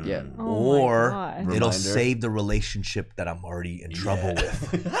 Yeah. Oh or my God. it'll Reminder. save the relationship that I'm already in trouble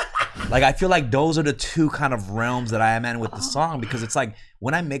with. Like, I feel like those are the two kind of realms that I am in with the song, because it's like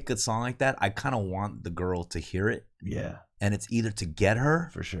when I make a song like that, I kind of want the girl to hear it, Yeah, and it's either to get her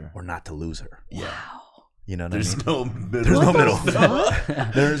for sure. or not to lose her. Yeah. You know what There's I mean? no middle. There's no middle.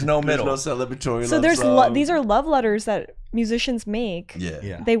 fuck? There's no middle. There's no celebratory So love there's song. these are love letters that musicians make. Yeah.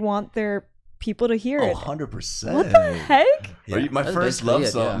 Yeah. They want their people to hear Oh, it. 100%. What the heck? Yeah. My That's first basically love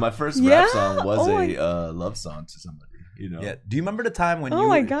it, song, yeah. my first Yeah? rap song was Oh a love song to somebody. You know. Yeah. Do you remember the time when Oh you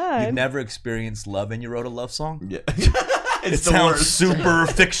my God. you never experienced love and you wrote a love song? Yeah. It it's the sounds worst. super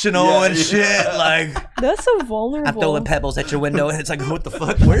fictional Yeah, and yeah. shit. Like, That's so vulnerable. I'm throwing pebbles at your window, and it's like, what the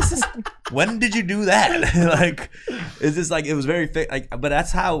fuck? Where's this? When did you do that? Like, it's just like it was very like. But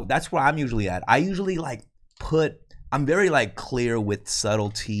that's where I'm usually at. I usually like I'm very like clear with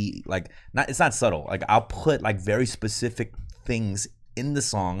subtlety. Like, it's not subtle. Like, I'll put like very specific things in the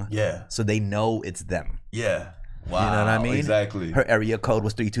song, Yeah. so they know it's them. Yeah. Wow. You know what I mean? Exactly. Her area code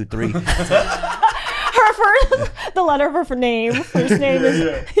was 323. Her first, the letter of her name, first name is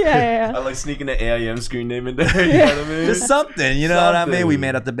yeah. I like sneaking the AIM screen name in there. You know what I mean? Just something, you know what I mean? Something. We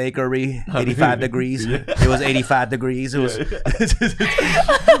met at the bakery, 85 degrees. Yeah. It was 85 degrees. It was.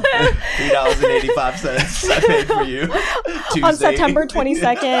 $3.85 I paid for you. Tuesday. On September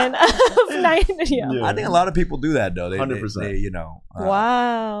 22nd of 90. Yeah. Yeah. I think a lot of people do that though. They 100%. they, you know.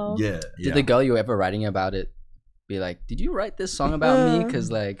 Wow. Yeah. Did the girl you were ever writing about it be like, did you write this song about me?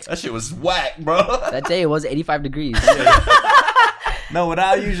 Because like That shit was whack, bro. that day it was 85 degrees. No, what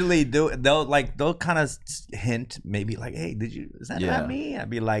I usually do, they'll kind of hint, maybe like, hey, is that Yeah. not me? I'd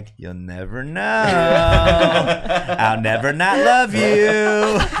be like, you'll never know. I'll never not love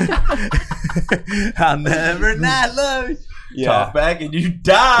you. I'll never not love you. Talk back and you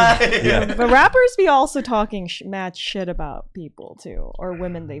die. Yeah. But rappers be also talking mad shit about people too, or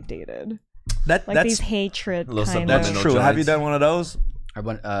women they've dated. Like That's these hatred Little kind that's of. subliminal true. Have you joints. done one of those? I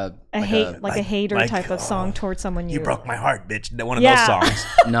want a hater like, type of song towards someone You broke my heart, bitch. One of Yeah. those songs.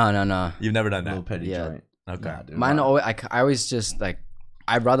 no. You've never done Little that. petty Yeah. joint. Okay. Nah, dude, Mine wow. always, I always just like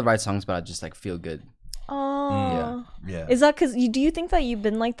I'd rather write songs, but I just like feel good. Oh. Yeah. Is that because do you think that you've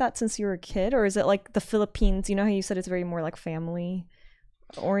been like that since you were a kid, or is it like the Philippines? You know how you said it's very more like family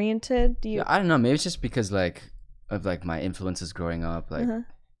oriented. Do you? Yeah, I don't know. Maybe it's just because like of like my influences growing up.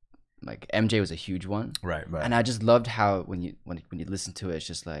 Like MJ was a huge one, Right. and I just loved how when you listen to it, it's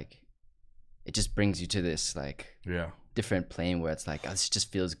just like it just brings you to this like Yeah. different plane where it's like, oh, this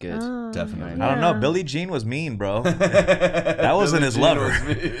just feels good. Oh, Definitely. I don't know. yeah. Billie Jean was mean, bro. That wasn't his lover.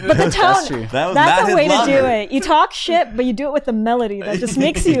 But the tone, true. That was that's not a his way to do lover. it. You talk shit, but you do it with the melody that just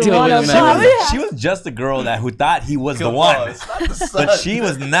makes you Do it want with to the melody. She was just a girl who thought he was the Come one, on, it's not the but sun. she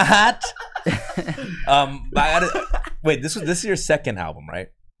was not. But I gotta, wait. This is your second album, right?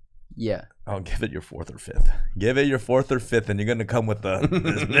 Yeah. Oh, give it your fourth or fifth. Give it your fourth or fifth, and you're gonna come with the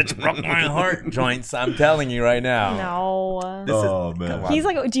 "this bitch broke my heart" joints. I'm telling you right now. No. This is- Oh man. come on. He's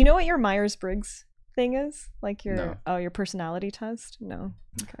like, do you know what your Myers-Briggs thing is? Like your No. your personality test? No.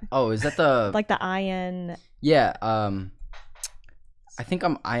 Okay. Oh, is that the Like the IN. yeah? I think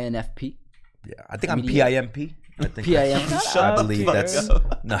I'm INFP. Yeah, I think I'm Media- PIMP. I think PIMP. that's- Shut I up, believe dude. that's.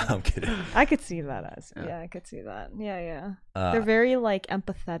 No, I'm kidding. I could see that as. Yeah, I could see that. Yeah. Uh, They're very like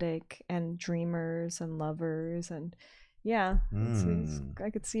empathetic and dreamers and lovers and yeah, I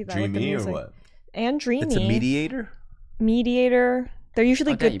could see that with the Dreamy or music. what? And dreamy. it's a mediator. Mediator. They're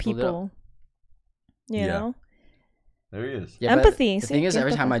usually Okay, good you pulled it people. You Yeah. know? There he is. Yeah, but Empathy, The see? thing is,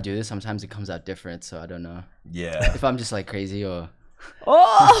 every time Empathy. I do this, sometimes it comes out different. So I don't know Yeah. if I'm just like crazy or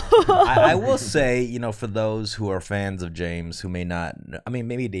Oh I will say, for those who are fans of James who may not, I mean,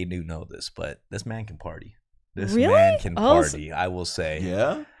 maybe they do know this, but this man can party. This Really? man can Oh, party. I will say.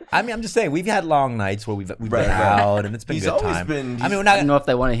 Yeah. I mean, I'm just saying we've had long nights where we've Right, been right. out and it's been He's good always time. been- I mean, we're I not. don't know if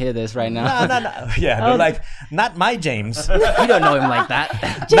they want to hear this right now. No. Yeah, Oh. they're like, not my James. You don't know him like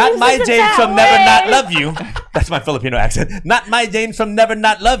that. Not my isn't James that from Never way. Not Love You. That's my Filipino accent. Not my James from Never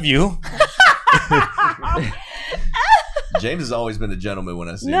Not Love You. James has always been a gentleman when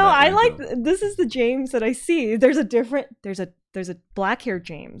I see him. no, at I anything. like this is the James that I see. There's a black haired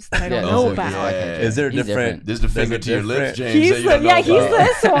James that I don't Yeah, know oh, about. yeah. Is there a He's different? There's the finger a to your lips, different- James. He's that you don't know he's about.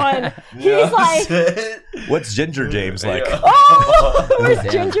 this one. You know He's what I'm like saying? What's Ginger James like? oh, where's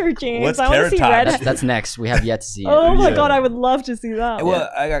Damn. Ginger James? What's I want to see Carrot Top? red. That's next. We have yet to see it. Oh my Yeah. god, I would love to see that. Well,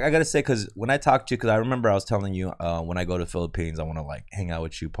 I gotta say, because when I talked to you, because I remember I was telling you when I go to the Philippines, I want to like hang out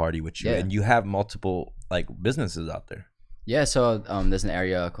with you, party with you, Yeah. and you have multiple like businesses out there. Yeah, so there's an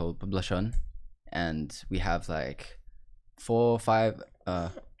area called Poblacion, and we have like 4 or 5. We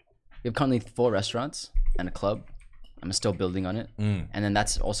have currently 4 restaurants and a club. I'm still building on it, and then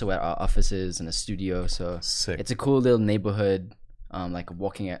that's also where our office is and a studio. So Sick. it's a cool little neighborhood, like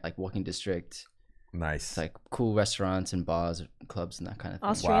walking district. Nice. It's like cool restaurants and bars, and clubs, and that kind of thing.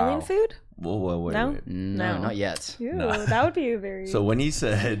 Australian Wow. food? Whoa, wait. No? No, No. not yet. Ew, No. that would be a very. So when he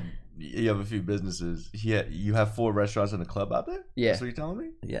said you have a few businesses, you have 4 restaurants and a club out there? Yeah. That's what you're telling me?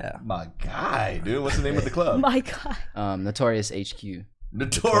 Yeah. My guy, dude. What's the name of the club? my god. Notorious HQ.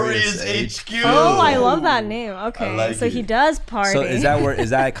 Notorious HQ. Oh, I love that name. Okay, like so he it. does party. So is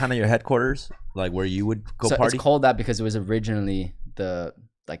that kind of your headquarters, like where you would go So party? it's called that because it was originour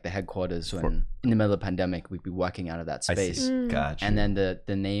headquarters when in the middle of the pandemic we'd be working out of that I see. space. Gotcha. And then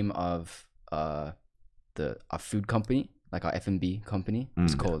the name of our food company, like our F&B company,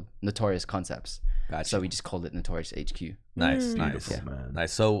 is called Notorious Concepts. Gotcha. So we just called it Notorious HQ. Nice, Beautiful, nice, man.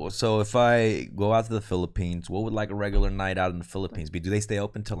 nice. So if I go out to the Philippines, what would like a regular night out in the Philippines be? Do they stay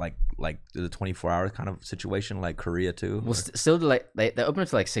open to like the 24-hour kind of situation, like Korea too? Well, still they open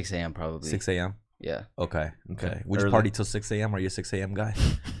until like 6 a.m. probably. 6 a.m. Yeah. Okay. Okay. Would you Early. party till 6 a.m.? Are you a 6 a.m. guy?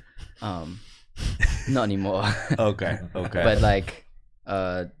 Not anymore. Okay. Okay. But like,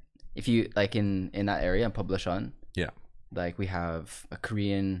 if you like in that area in Poblacion, yeah. like we have a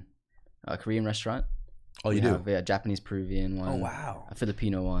Korean restaurant. Oh, you we do? have a Japanese Peruvian one. Oh, wow. A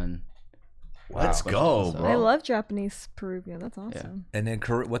Filipino one. Let's Wow. go, bro. I love Japanese Peruvian. That's awesome. And then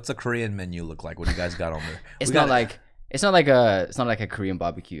what's the Korean menu look like? What do you guys got on there? It's We not got- like a Korean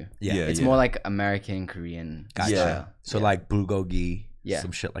barbecue. Yeah. Yeah. It's more like American Korean. Gotcha. Yeah. So like bulgogi, Yeah.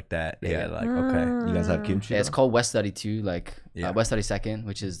 some shit like that. Yeah, Yeah. yeah. Like okay. You guys have kimchi? Yeah, it's though? called West 32, like Yeah. West 32nd,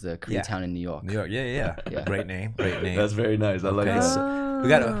 which is the Korean Yeah. town in New York. New York. Yeah. Yeah. Great name. Great name. That's very nice. I like Okay, that. so- we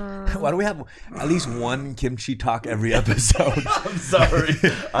got. Why do we have at least one kimchi talk every episode? I'm sorry.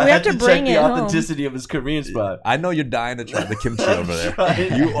 I We had have to to bring check it the home. authenticity of his Korean spot. I know you're dying to try the kimchi over there.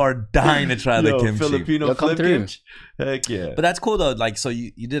 trying. You are dying to try the Yo, kimchi. Filipino Yo, come flip through. kimchi. Heck yeah. But that's cool though. Like, so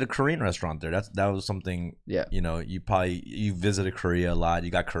you did a Korean restaurant there. That was something. Yeah. You know, you visited Korea a lot.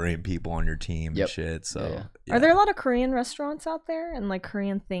 You got Korean people on your team and shit. So Are there a lot of Korean restaurants out there and like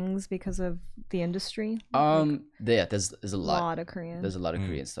Korean things because of the industry? There's a lot of Korean. There's a lot of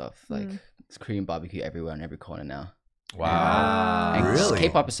Korean stuff. Like it's Korean barbecue everywhere on every corner now. Wow. And Really?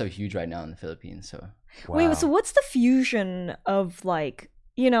 K-pop is so huge right now in the Philippines. So Wait, so what's the fusion of like,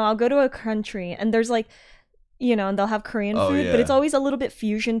 I'll go to a country and there's like, and they'll have Korean food, but it's always a little bit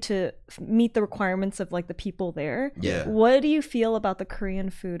fusion to meet the requirements of like the people there. Yeah. What do you feel about the Korean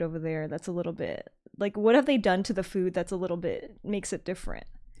food over there that's a little bit, like what have they done to the food that's a little bit, makes it different?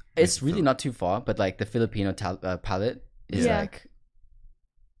 it's really not too far, but like the Filipino palate is like,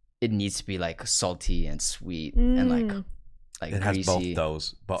 it needs to be like salty and sweet and like it has greasy. both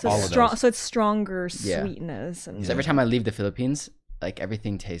those, but So all it's of those. So it's stronger sweetness. And So every time I leave the Philippines, like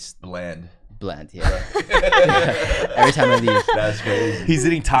everything tastes Bland. Yeah. Every time I leave, That's crazy. He's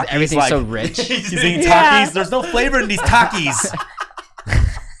eating Takis. everything's like, so rich. He's eating Takis. Yeah. There's no flavor in these Takis.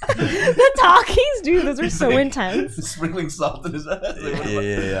 the Takis, dude, those are so intense. Sprinkling salt in his ass.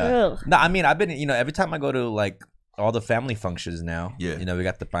 Yeah. Ugh. No, I mean, I've been, every time I go to like all the family functions now, Yeah. we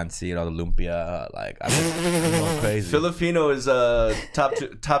got the pancit, all the lumpia, like I'm going crazy. Filipino is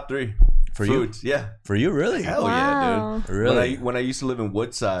top 3 For you? foods. Yeah. For you, really? Hell Wow. yeah, dude. Really? When I used to live in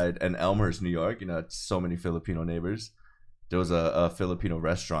Woodside and Elmhurst, New York, so many Filipino neighbors. There was a Filipino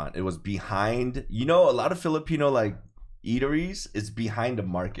restaurant. It was behind, a lot of Filipino like eateries is behind a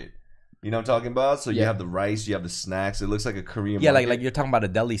market. You know what I'm talking about? So you have the rice, you have the snacks. It looks like a Korean Yeah, market. like you're talking about a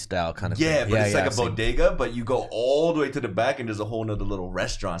deli style kind of Yeah, thing. but it's like I a see. bodega, but you go all the way to the back and there's a whole nother little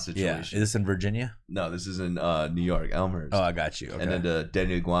restaurant Yeah. situation. Is this in Virginia? No, this is in New York, Elmhurst. Oh, I got you. Okay. And then the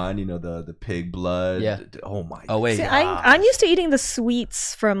Daniel Guan, the pig blood. Yeah. Oh my. Oh, wait. See, I'm used to eating the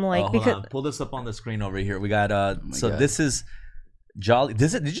sweets from like hold because on. Pull this up on the screen over here. We got so God. this is Jolly.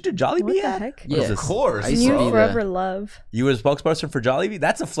 Did you do Jollibee? what the ad? heck? What is Yeah. this? Of course. I used to New be the- Forever Love. You were the spokesperson for Jollibee?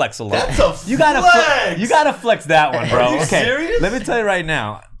 That's a flex alone. That's a you gotta flex! you gotta flex that one, bro. Are you okay. serious? Let me tell you right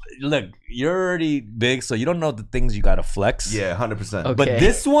now. Look, you're already big, so you don't know the things you gotta flex. Yeah, 100%. Okay. But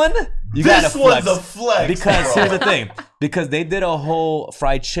this one, you This gotta flex. one's a flex, Because bro. here's the thing. Because they did a whole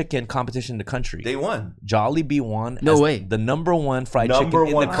fried chicken competition in the country. They won. Jollibee won. No as way. The number one fried Number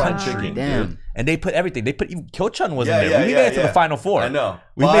chicken one in the fried country. chicken. Damn. dude. And they put everything. They put even Kyo-chan wasn't Yeah, there. yeah, We yeah, made it to yeah. the Final Four. I know.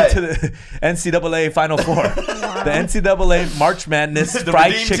 We Why? made it to the NCAA Final Four. The NCAA March Madness The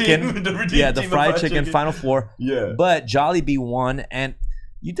fried redeem chicken. team. The redeem Yeah, the team of fried fried chicken chicken. Final Four. Yeah. But Jollibee won, and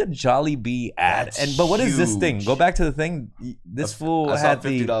you did Jollibee ad. That's But what is this thing? huge. Go back to the thing. This fool I saw had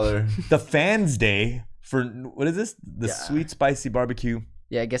the $50. Fans Day for what is this? The sweet spicy barbecue.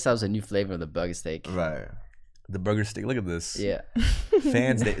 Yeah, I guess that was a new flavor of the burger steak. Right. The burger steak. Look at this. Yeah.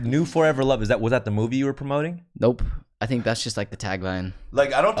 Fans Day. New Forever Love. Was that the movie you were promoting? Nope. I think that's just like the tagline.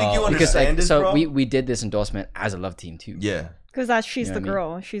 Like, I don't think you Because understand like, this, so bro. we did this endorsement as a love team too. Yeah. Because she's You know the what I mean?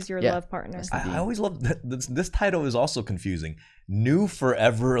 girl. She's your Yeah. love partner. I always love that. This title is also confusing. New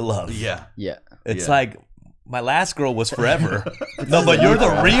Forever Love. Yeah. Yeah. It's Yeah. like my last girl was forever. No, but you're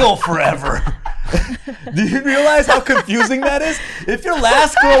the real forever. Do you realize how confusing that is? If your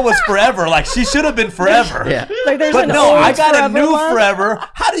last girl was forever, like she should have been forever. Yeah. Like there's But an no, old I got a forever new love. forever.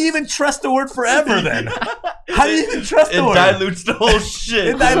 How do you even trust the word forever then? How do you even trust It the word? dilutes the whole shit.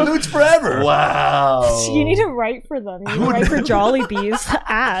 It dilutes forever. Wow. You need to write for them. You need to write for Jollibee's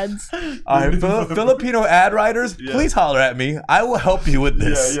ads. All right, Filipino ad writers, please holler at me. I will help you with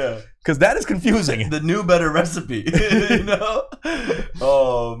this. Yeah. Because that is confusing. The new better recipe. You know?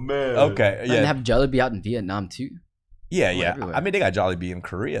 Oh, man. Okay, And they yeah. have Jollibee out in Vietnam too. Yeah. everywhere. I mean, they got Jollibee in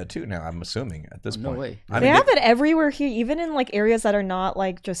Korea too now, I'm assuming, at this No point. way. I They mean, have it everywhere here, even in like areas that are not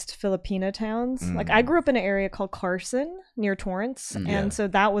like just Filipino towns. Like I grew up in an area called Carson near Torrance, and so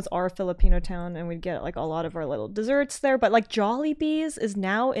that was our Filipino town, and we'd get like a lot of our little desserts there. But like Jollibee's is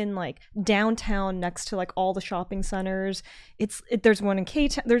now in like downtown next to like all the shopping centers. There's one in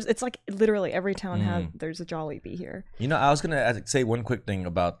K-town. It's like literally every town there's a Jollibee here. I was going to say one quick thing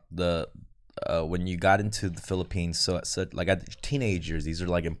about the when you got into the Philippines, so like at teenage years, these are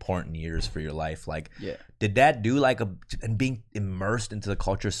like important years for your life. Like, Yeah. did that do like and being immersed into the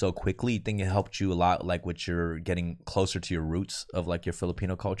culture so quickly? You think it helped you a lot, like with your getting closer to your roots of like your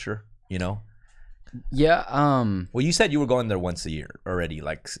Filipino culture? Yeah. Well, you said you were going there once a year already,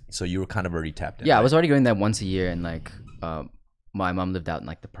 like so you were kind of already tapped in. Yeah, I right? was already going there once a year, and like, my mom lived out in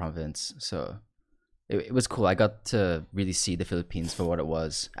like the province, so it was cool. I got to really see the Philippines for what it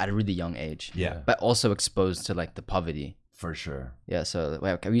was at a really young age. Yeah. But also exposed to like the poverty. For sure. Yeah. So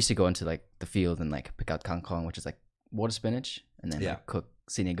like, we used to go into like the field and like pick out kangkong, which is like water spinach, and then Yeah. like, cook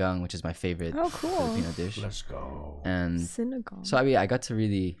sinigang, which is my favorite Filipino dish. Let's go. And Sinigang. so I got to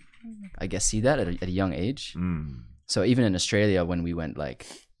really, I guess, see that at a young age. So even in Australia, when we went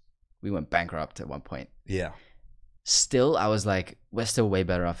bankrupt at one point. Yeah. Still, I was like, we're still way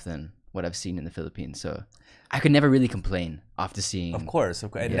better off than what I've seen in the Philippines. So I could never really complain after seeing. Of course.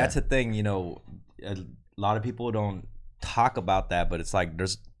 And that's the thing, you know, a lot of people don't talk about that, but it's like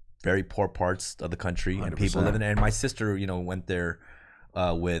there's very poor parts of the country 100%. And people living there. And my sister, you know, went there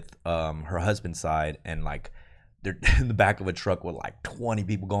with her husband's side, and like they're in the back of a truck with like 20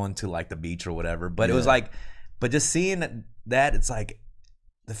 people going to like the beach or whatever. But it was like, but just seeing that, it's like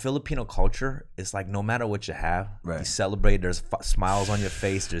the Filipino culture is like no matter what you have, you celebrate. There's smiles on your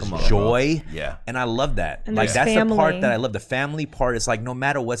face. There's joy. Yeah. And I love that. And like that's family. the part that I love. The family part. It's like no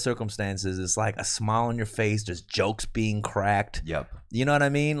matter what circumstances, it's like a smile on your face. There's jokes being cracked. Yep. You know what I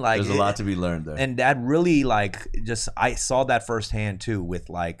mean? Like there's a lot to be learned there. And that really like just I saw that firsthand too with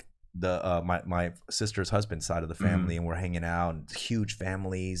like the my sister's husband's side of the family, and we're hanging out, and huge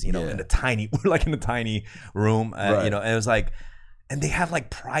families, you know, in a tiny we're like in a tiny room, you know, and it was like. And they have like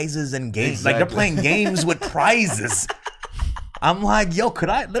prizes and games. Exactly. Like they're playing games with prizes. I'm like, yo,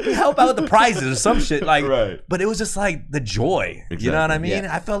 let me help out with the prizes or some shit. Like, but it was just like the joy. Exactly. You know what I mean?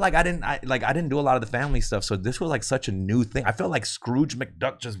 Yeah. I felt like I didn't do a lot of the family stuff. So this was like such a new thing. I felt like Scrooge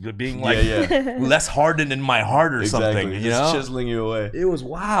McDuck just being like less hardened in my heart or something. You just know? chiseling you away. It was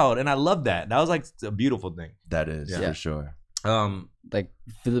wild. And I love that. That was like a beautiful thing. That is, for sure. Like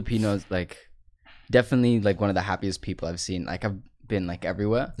Filipinos, like definitely like one of the happiest people I've seen. Like I've been like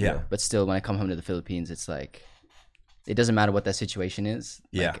everywhere, but still when I come home to the Philippines, it's like it doesn't matter what that situation is,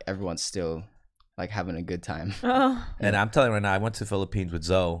 like everyone's still like having a good time. And I'm telling you right now, I went to the Philippines with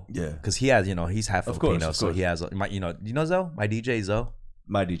Zoe, because he has, you know, he's half Filipino, so he has my, you know Zoe, my DJ Zoe.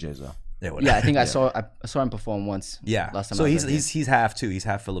 Yeah, I think I saw him perform once. Yeah, last time. So he's half too. He's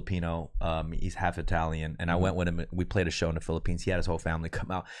half Filipino. He's half Italian. And I went with him. We played a show in the Philippines. He had his whole family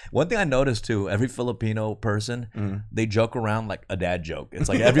come out. One thing I noticed too: every Filipino person, they joke around like a dad joke. It's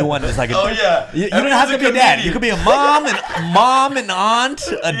like everyone is like, you don't have to be a dad. You could be a mom and aunt,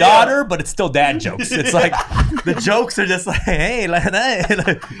 a daughter, but it's still dad jokes. It's like the jokes are just like, hey,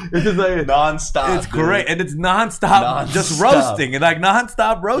 it's just like nonstop. It's great, and it's nonstop, just roasting and like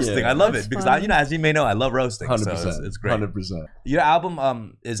nonstop roasting. I love it because you know, as you may know, I love roasting. 100%, so it's great. 100%. Your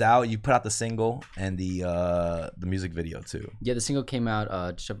album is out. You put out the single and the music video too. Yeah, the single came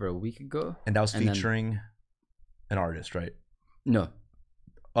out just over a week ago, and that was featuring an artist, right? No.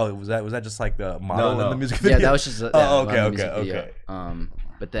 Oh, was that just like the model in the music video? Yeah, that was just. Okay.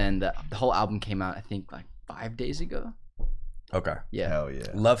 But then the whole album came out, I think, like 5 days ago. Okay. Yeah. Hell yeah.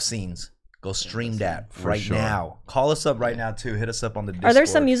 Love Scenes. Go stream that right now. Call us up right now too. Hit us up on the Discord. Are there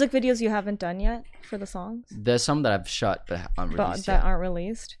some music videos you haven't done yet for the songs? There's some that I've shot but aren't released that aren't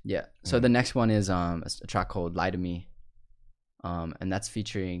released. Yeah. So the next one is a track called "Lie to Me," and that's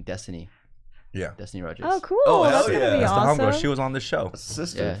featuring Destiny. Yeah. Destiny Rogers. Oh, cool. Oh, that's hell gonna be That's awesome. the homegirl. She was on the show.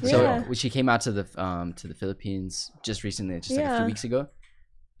 Sister. Yeah. So she came out to the Philippines just recently, just like a few weeks ago,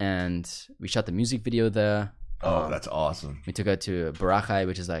 and we shot the music video there. Oh, that's awesome. We took her to Boracay,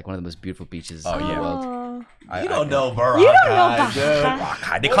 which is like one of the most beautiful beaches in the world. You don't know Boracay. You don't know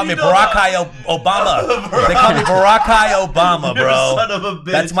Boracay. They call me Boracay Obama. They call me Boracay Obama, bro. Son of a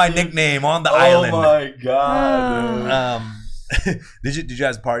bitch. That's my nickname on the island. Oh my god. Did you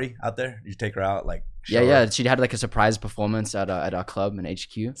guys party out there? Did you take her out like? Yeah. She had like a surprise performance at our club in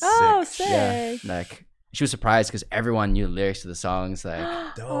HQ. Oh, sick. Yeah, like she was surprised because everyone knew the lyrics to the songs. Like,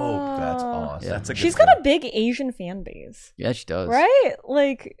 dope. That's awesome. Yeah. That's a good She's thing. got a big Asian fan base. yeah, she does. Right?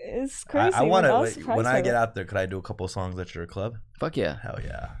 Like, it's crazy. I want was to. surprised When by I get that. out there, could I do a couple songs at your club? Fuck yeah. Hell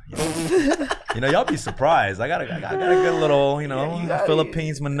yeah. You know, y'all be surprised. I got a good little, you know,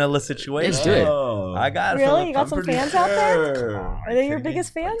 Philippines Manila situation. Let's do it. I got Really? You got I'm some pretty fans out there? sure. Are they your kidding me?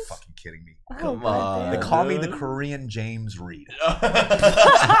 biggest Are you fans? fucking kidding me? Oh, Come God on. They damn. call me the Korean James Reed.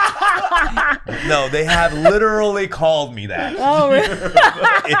 No, they have literally called me that. Oh, really?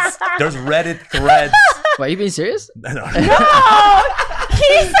 There's Reddit threads. Wait, are you being serious? No. No! He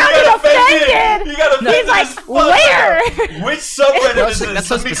sounded offended! You got He's like, where? Which subreddit That's- is this? that's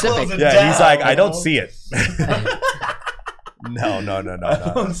so Let me specific. close it Yeah, he's down. like, I don't see it. No.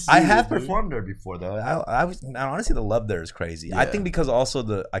 don't see I have it, dude. performed there before though. I was honestly, the love there is crazy. I Yeah. think because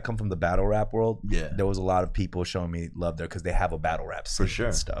also I come from the battle rap world. Yeah. There was a lot of people showing me love there because they have a battle rap scene For sure.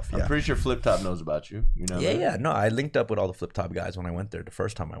 and stuff. I'm Yeah. pretty sure Flip Top knows about you. You know? Yeah. No, I linked up with all the Flip Top guys when I went there the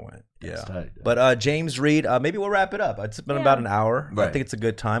first time I went. Yeah. That's tight, dude. But James Reed, maybe we'll wrap it up. It's been about an hour. I Right. think it's a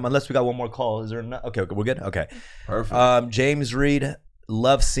good time. Unless we got one more call. Is there? Okay, we're good. Okay. Perfect. James Reed,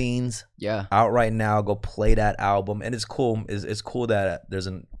 Love Scenes Yeah. out right now. Go play that album, and it's cool. It's cool that there's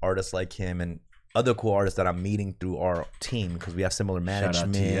an artist like him and other cool artists that I'm meeting through our team because we have similar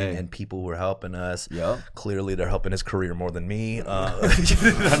management and people who are helping us. Yep. Clearly, they're helping his career more than me. No.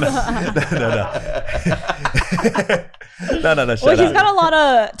 No. Well, he's got a lot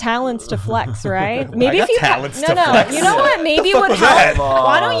of talents to flex, right? Maybe got if you talents to flex. You know what? Maybe it would was help. that?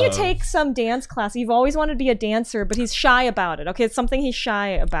 Why don't you take some dance class? You've always wanted to be a dancer, but he's shy about it. Okay, it's something he's shy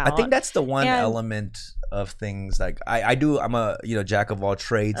about. I think that's the one And- element of things like I'm a jack of all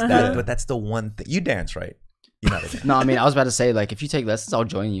trades, but that's the one thing. You dance, right? You know how to dance. No, I mean, I was about to say, like, if you take lessons, I'll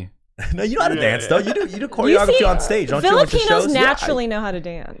join you. No, you know how to dance though. You do You choreography see, on stage, don't you? With the Filipinos shows? naturally know how to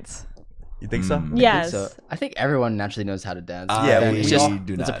dance. You think so? Yes. So I think everyone naturally knows how to dance. Yeah, Then we it's just all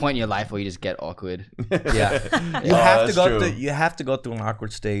do it's a not. point in your life where you just get awkward. Yeah. You Oh, have to that's go true. through. You have to go through an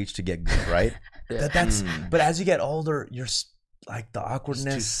awkward stage to get good, right? But as you get older, you're like the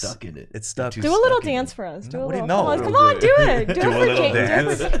awkwardness. Too stuck in it. It's stuck. Too Do a little stuck in dance it. for us. Do No, a what do you little. know? Come on, do it. Do Do it a for little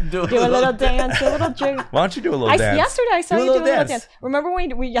James. dance. Do a little dance. Do a little jig. Why don't you do a little dance? Yesterday I saw Do a you do a little little dance. dance. Remember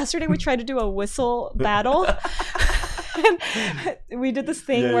when yesterday we tried to do a whistle battle? And we did this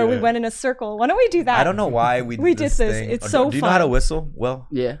thing where we went in a circle. Why don't we do that? I don't know why we We did this. thing. It's Oh, so do you know how to fun. whistle? Well,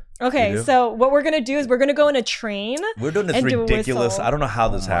 Yeah. Okay, You do? so what we're gonna do is we're gonna go in a train. we're doing this and do a ridiculous. whistle. I don't know how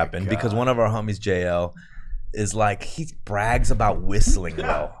this my happened because God. one of our homies, JL, is like he brags about whistling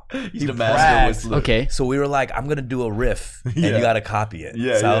well. He's He the master brags. whistler. Okay. So we were like, I'm gonna do a riff, and Yeah. you gotta copy it.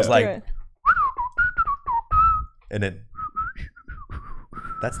 Yeah, so I was yeah. like, Do it. and then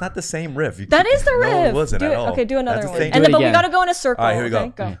that's not the same riff. That is the riff. No, it wasn't do at it. all. Okay, do another That's the one. same- And Do then, it but we again. gotta go in a circle. All right, here we go.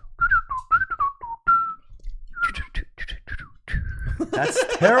 Okay, go. That's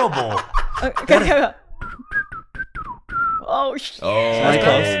terrible. Okay, go. Oh shit. Oh, That's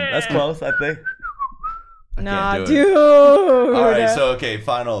close. That's close. I think. Nah, do it. dude. All right, so okay,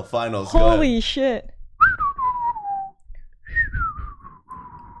 finals. Go ahead. Holy shit.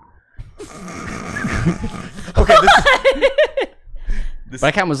 Okay.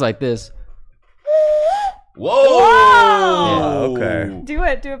 My cam was like this. Whoa! Yeah, okay. Do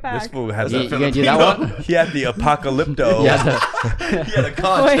it back. This fool has You a. gonna do that one? He had the apocalypto. Yeah. the- Yeah, the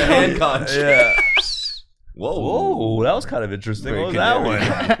conch, Wait, the hand conch. Yeah. Whoa. Whoa, that was kind of interesting. Very What was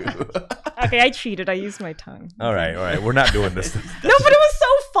that canary. one? Okay, I cheated. I used my tongue. All right. We're not doing this. No, but it was so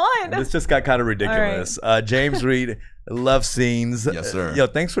fun. This just got kind of ridiculous. James Reed, Love Scenes. Yes, sir. Yo,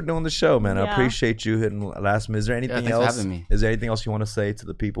 thanks for doing the show, man. I Yeah. appreciate you hitting last minute. Is there anything thanks for else? having me. Is there anything else you want to say to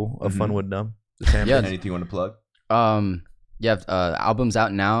the people of Fun with Dumb? The family? Yeah. Anything you want to plug? Yeah, album's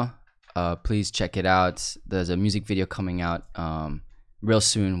out now. Please check it out. There's a music video coming out real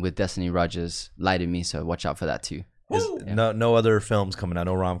soon with Destiny Rogers, Lie to Me, so watch out for that too. No other films coming out.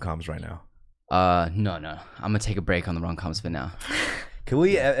 No rom-coms right now. No. I'm gonna take a break on the rom-coms for now. Can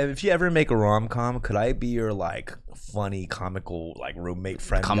we, if you ever make a rom-com, could I be your like funny, comical, like roommate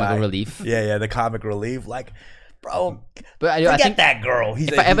friend Comical guy? relief. Yeah, the comic relief. Like, bro, But I forget think that girl.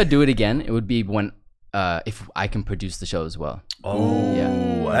 if I ever do it again, it would be when if I can produce the show as well. Oh,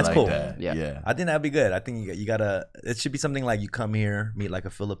 Yeah. that's I like cool. that. Yeah. Yeah. I think that'd be good. I think you gotta. It should be something like you come here, meet like a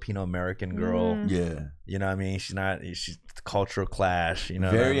Filipino American girl. Yeah. You know what I mean? She's cultural clash. You know,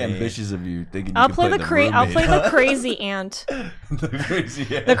 Very what I mean? ambitious of you thinking you I'll can play play the I'll play the crazy aunt. the crazy.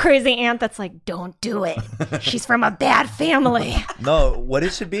 Yeah. The crazy aunt that's like, don't do it. She's from a bad family. No, what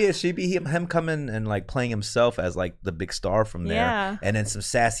it should be is him coming and like playing himself as like the big star from there, Yeah. and then some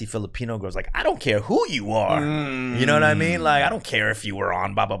sassy Filipino girls like, I don't care who you are. You know what I mean? Like, I don't care if you were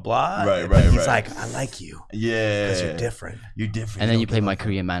on blah blah blah. Right, But he's right. like, I like you Yeah. because you're different. You're different. And then you don't play give my a fuck.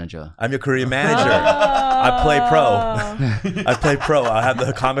 Korean manager. I'm your Korean manager. I play pro. I play pro. I have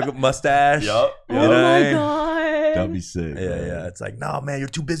the comic mustache. Yup. You Oh know what I my mean? god. That'd be sick. Yeah. It's like, no, man, you're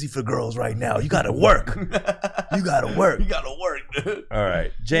too busy for girls right now. You gotta work. You gotta work. You gotta work, dude. All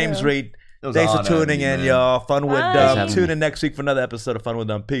right, James Reed. It was Thanks an for honor tuning having you, in, man. y'all. Fun with Bye. Dumb. Thanks for Tune having in next week for another episode of Fun with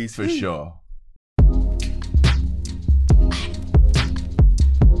Dumb. Peace. For sure.